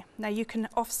here. Now you can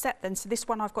offset them. So this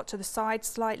one I've got to the side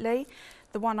slightly.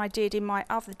 The one I did in my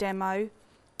other demo,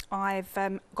 I've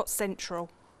got central.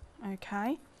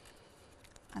 Okay.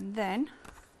 And then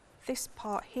this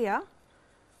part here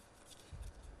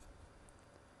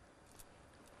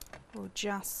will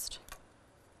just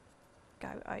go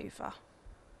over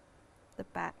the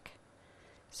back.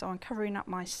 So I'm covering up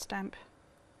my stamp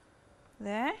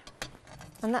there.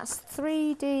 And that's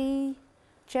 3D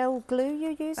gel glue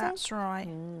you're using? That's right.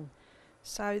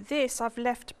 So this I've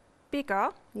left bigger.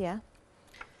 Yeah.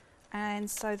 And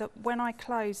so that when I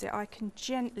close it, I can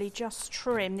gently just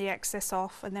trim the excess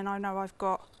off, and then I know I've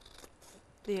got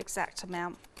the exact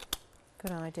amount.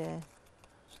 Good idea.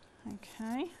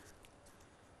 Okay.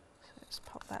 So let's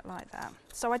pop that like that.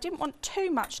 So I didn't want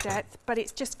too much depth, but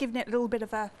it's just giving it a little bit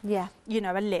of a, you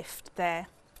know, a lift there.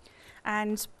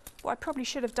 And what I probably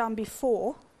should have done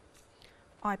before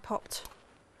I popped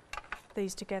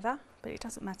these together, but it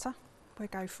doesn't matter, we'll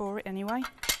go for it anyway,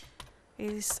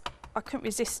 is I couldn't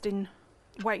resist in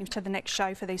waiting to the next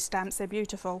show for these stamps. They're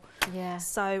beautiful. Yeah.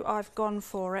 So I've gone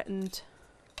for it, and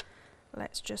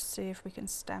let's just see if we can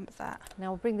stamp that.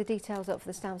 Now we'll bring the details up for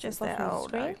the stamps Just at the bottom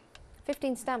of the screen.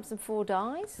 15 stamps and 4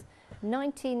 dies,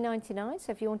 £19.99.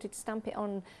 So if you wanted to stamp it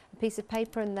on a piece of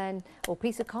paper and then, or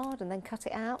piece of card, and then cut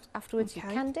it out afterwards, you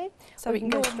can do. So we can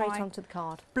go ignore straight onto the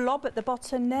card. Blob at the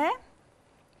bottom there,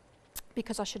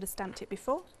 because I should have stamped it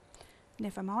before.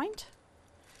 Never mind.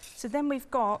 So then we've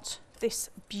got this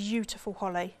beautiful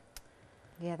holly.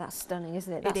 Yeah, that's stunning,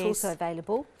 isn't it? That's It is. also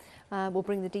available. We'll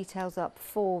bring the details up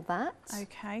for that.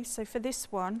 Okay, so for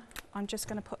this one, I'm just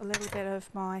going to put a little bit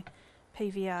of my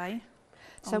PVA.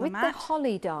 So with the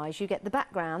holly dies, you get the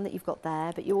background that you've got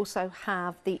there, but you also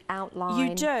have the outline.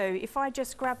 You do. If I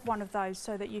just grab one of those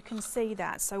so that you can see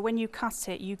that, so when you cut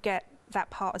it, you get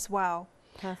that part as well.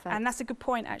 Perfect. And that's a good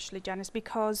point, actually, Janice,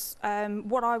 because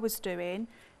what I was doing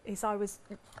is I was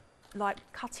like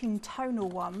cutting tonal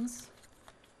ones.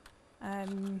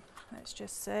 Let's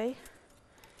just see.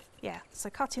 Yeah, so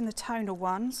cutting the tonal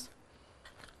ones.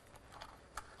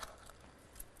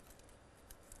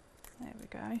 There we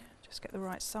go. Just get the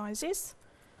right sizes.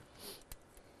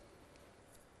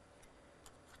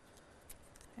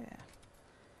 Yeah.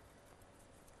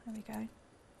 There we go.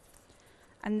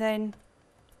 And then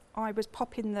I was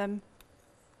popping them,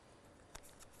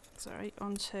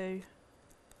 onto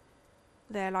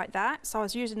there like that. So I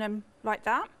was using them like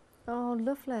that. Oh,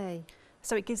 lovely.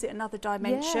 So it gives it another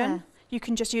dimension. Yeah. You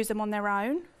can just use them on their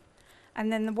own.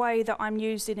 And then the way that I'm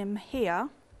using them here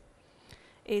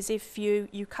is if you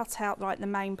cut out like the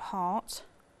main part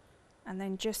and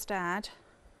then just add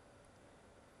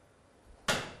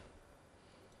a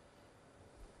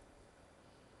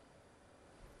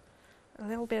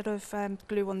little bit of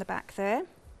glue on the back there.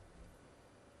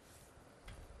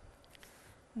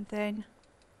 And then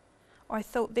I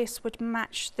thought this would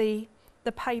match the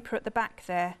paper at the back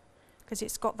there, because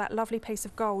it's got that lovely piece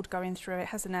of gold going through it,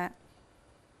 hasn't it?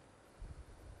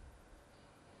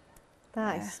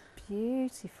 That is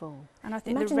beautiful. And I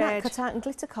think imagine the red, that cut out in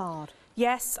glitter card.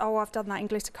 Yes, oh, I've done that in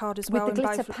glitter card as well. With the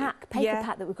glitter pack, paper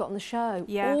pack that we've got on the show.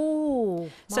 Yeah. Oh,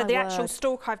 so the actual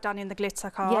stalk I've done in the glitter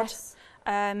card. Yes.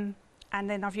 And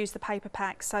then I've used the paper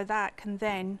pack, so that can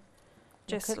then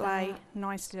just lay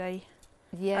nicely.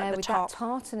 Yeah, at the with top. that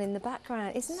tartan in the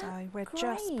background. Isn't that So we'll great?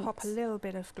 just pop a little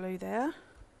bit of glue there.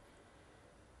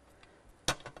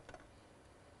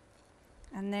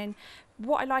 And then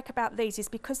what I like about these is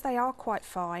because they are quite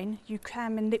fine, you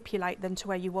can manipulate them to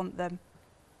where you want them.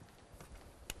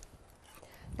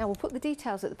 Now we'll put the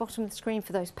details at the bottom of the screen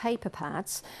for those paper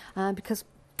pads, because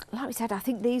like we said, I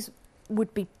think these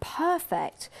would be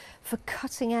perfect for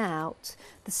cutting out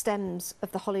the stems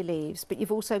of the holly leaves, but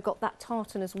you've also got that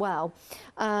tartan as well,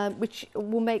 which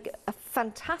will make a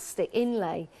fantastic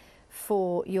inlay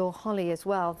for your holly as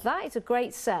well. That is a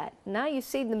great set. Now you've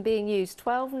seen them being used,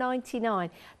 £12.99.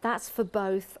 That's for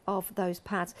both of those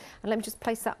pads. And let me just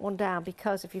place that one down,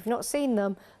 because if you've not seen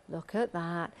them, look at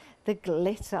that. The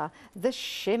glitter, the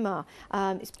shimmer.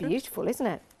 It's beautiful, isn't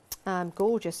it?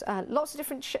 Gorgeous. Lots of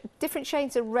different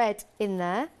shades of red in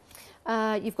there.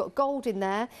 You've got gold in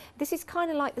there. This is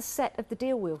kind of like the set of the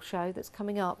Deal Wheel show that's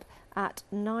coming up at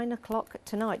 9 o'clock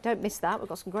tonight. Don't miss that. We've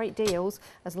got some great deals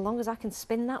as long as I can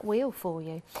spin that wheel for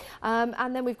you.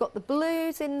 And then we've got the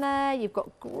blues in there, you've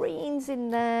got greens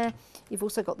in there, you've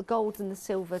also got the golds and the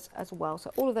silvers as well.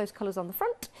 So all of those colours on the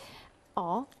front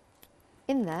are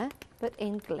in there, but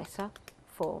in glitter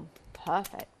form.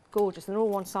 Perfect. Gorgeous, and all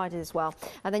one-sided as well.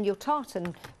 And then your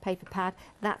tartan paper pad,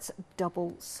 that's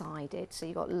double-sided. So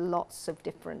you've got lots of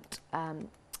different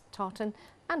tartan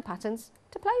and patterns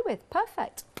to play with.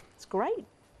 Perfect. It's great.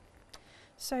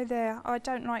 So there, I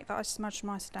don't like that I smudged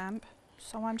my stamp,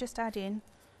 so I'm just adding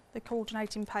the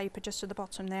coordinating paper just to the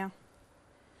bottom there.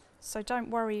 So don't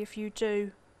worry if you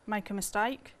do make a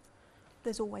mistake.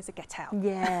 There's always a get out.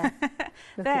 Yeah.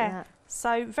 There.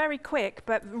 So very quick,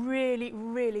 but really,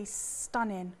 really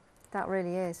stunning. That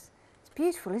really is. It's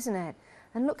beautiful, isn't it?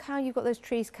 And look how you've got those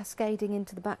trees cascading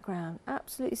into the background.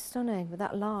 Absolutely stunning with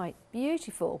that light.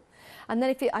 Beautiful. And then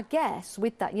if you, I guess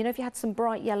with that, you know, if you had some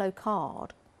bright yellow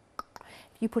card,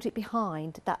 if you put it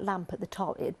behind that lamp at the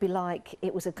top, it'd be like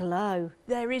it was a glow.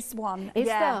 There is one. Is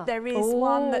yeah, there is Ooh.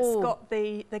 one that's got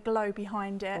the glow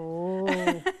behind it.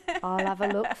 Oh, I'll have a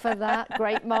look for that.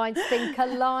 Great minds think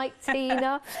alike,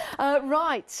 Tina.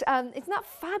 Right, isn't that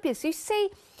fabulous? You see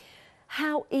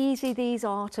how easy these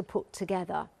are to put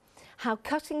together. How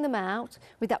cutting them out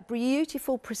with that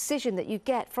beautiful precision that you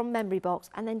get from Memory Box,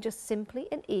 and then just simply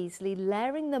and easily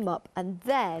layering them up, and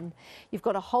then you've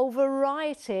got a whole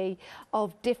variety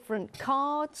of different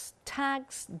cards,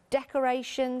 tags,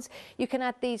 decorations. You can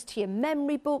add these to your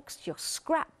memory books, your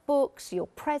scrapbooks, your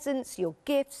presents, your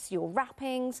gifts, your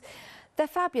wrappings. They're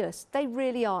fabulous, they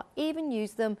really are. Even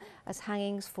use them as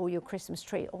hangings for your Christmas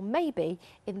tree, or maybe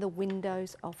in the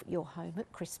windows of your home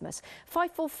at Christmas.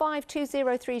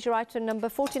 545203 is your item number,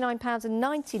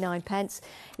 £49.99.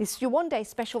 This is your one-day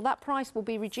special. That price will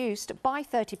be reduced by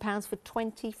 £30 for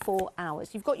 24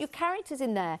 hours. You've got your characters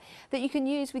in there that you can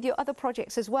use with your other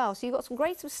projects as well. So you've got some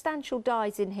great substantial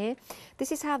dies in here.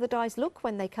 This is how the dies look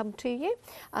when they come to you.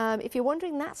 If you're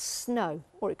wondering, that's snow,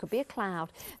 or it could be a cloud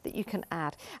that you can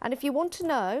add. And if you want to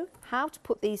know how to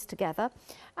put these together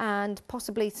and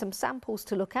possibly some samples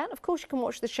to look at, of course you can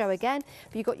watch the show again,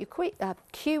 but you've got your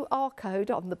QR code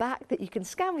on the back that you can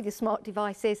scan with your smart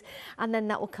devices, and then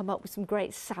that will come up with some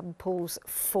great samples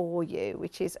for you,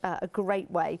 which is a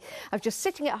great way of just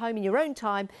sitting at home in your own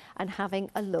time and having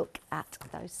a look at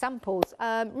those samples.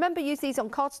 Remember, use these on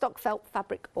cardstock, felt,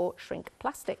 fabric or shrink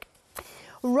plastic.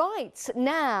 Right,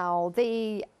 now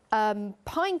the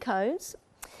pine cones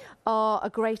are a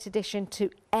great addition to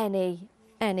any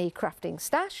crafting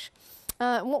stash.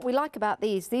 And what we like about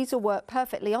these will work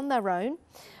perfectly on their own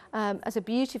as a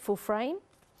beautiful frame,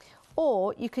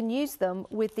 or you can use them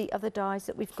with the other dies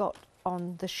that we've got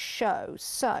on the show.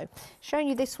 So, showing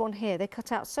you this one here, they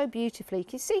cut out so beautifully. You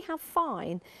can see how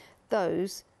fine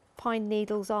those pine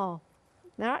needles are.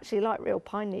 They're actually like real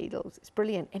pine needles. It's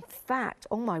brilliant. In fact,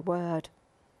 oh my word,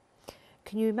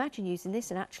 can you imagine using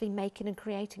this and actually making and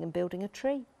creating and building a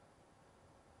tree?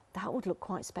 That would look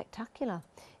quite spectacular.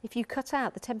 If you cut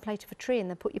out the template of a tree and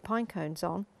then put your pine cones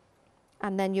on,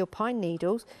 and then your pine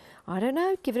needles, I don't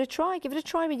know, give it a try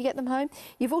when you get them home.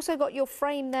 You've also got your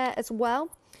frame there as well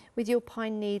with your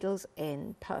pine needles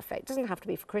in. Perfect. Doesn't have to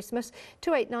be for Christmas.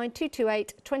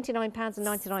 289228,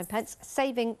 £29.99,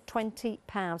 saving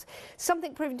 £20.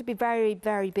 Something proven to be very,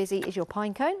 very busy is your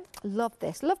pine cone. Love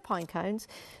this. Love pine cones.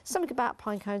 Something about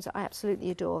pine cones that I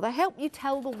absolutely adore. They help you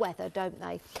tell the weather, don't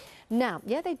they? Now,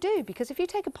 yeah, they do, because if you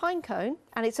take a pine cone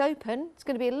and it's open, it's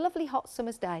going to be a lovely hot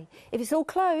summer's day. If it's all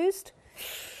closed,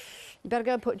 you better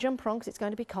go and put a jumper on because it's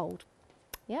going to be cold.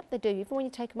 Yep, they do, even when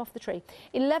you take them off the tree.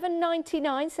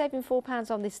 £11.99, saving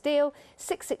 £4 on this deal.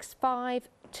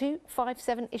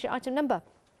 665257 is your item number.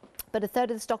 But a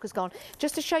third of the stock is gone.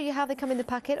 Just to show you how they come in the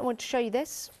packet, I want to show you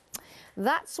this.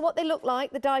 That's what they look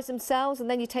like, the dies themselves, and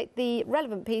then you take the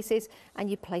relevant pieces and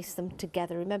you place them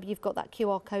together. Remember, you've got that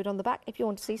QR code on the back if you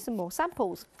want to see some more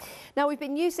samples. Now, we've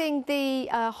been using the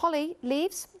holly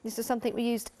leaves. This is something we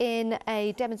used in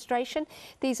a demonstration.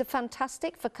 These are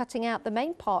fantastic for cutting out the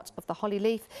main part of the holly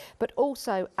leaf, but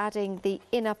also adding the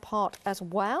inner part as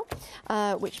well,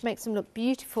 which makes them look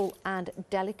beautiful and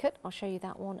delicate. I'll show you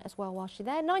that one as well whilst you're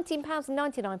there.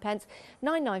 £19.99,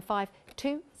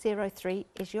 995203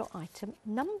 is your item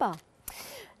number.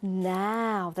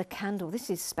 Now the candle, this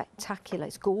is spectacular,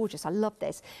 it's gorgeous, I love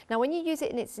this. Now when you use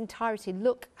it in its entirety,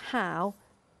 look how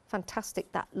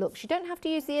fantastic that looks. You don't have to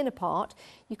use the inner part,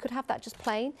 you could have that just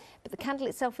plain, but the candle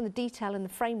itself and the detail and the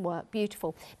framework,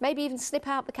 beautiful. Maybe even snip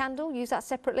out the candle, use that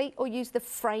separately, or use the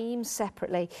frame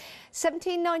separately.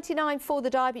 £17.99 for the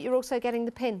die, but you're also getting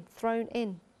the pin thrown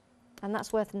in, and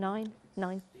that's worth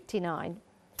 £9.99.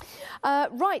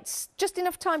 Right, just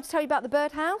enough time to tell you about the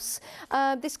birdhouse.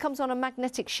 This comes on a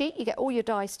magnetic sheet. You get all your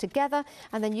dies together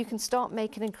and then you can start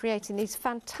making and creating these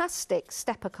fantastic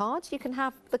stepper cards. You can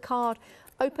have the card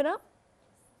open up.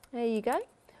 There you go.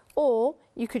 Or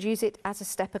you could use it as a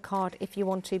stepper card if you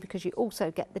want to, because you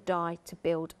also get the die to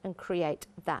build and create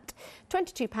that.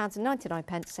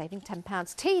 £22.99, saving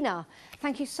 £10. Tina,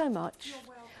 thank you so much.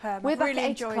 You're welcome. We're I've back really at 8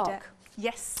 enjoyed o'clock. it.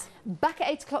 Yes. Back at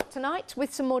 8 o'clock tonight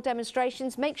with some more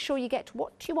demonstrations. Make sure you get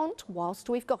what you want whilst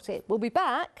we've got it. We'll be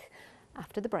back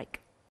after the break.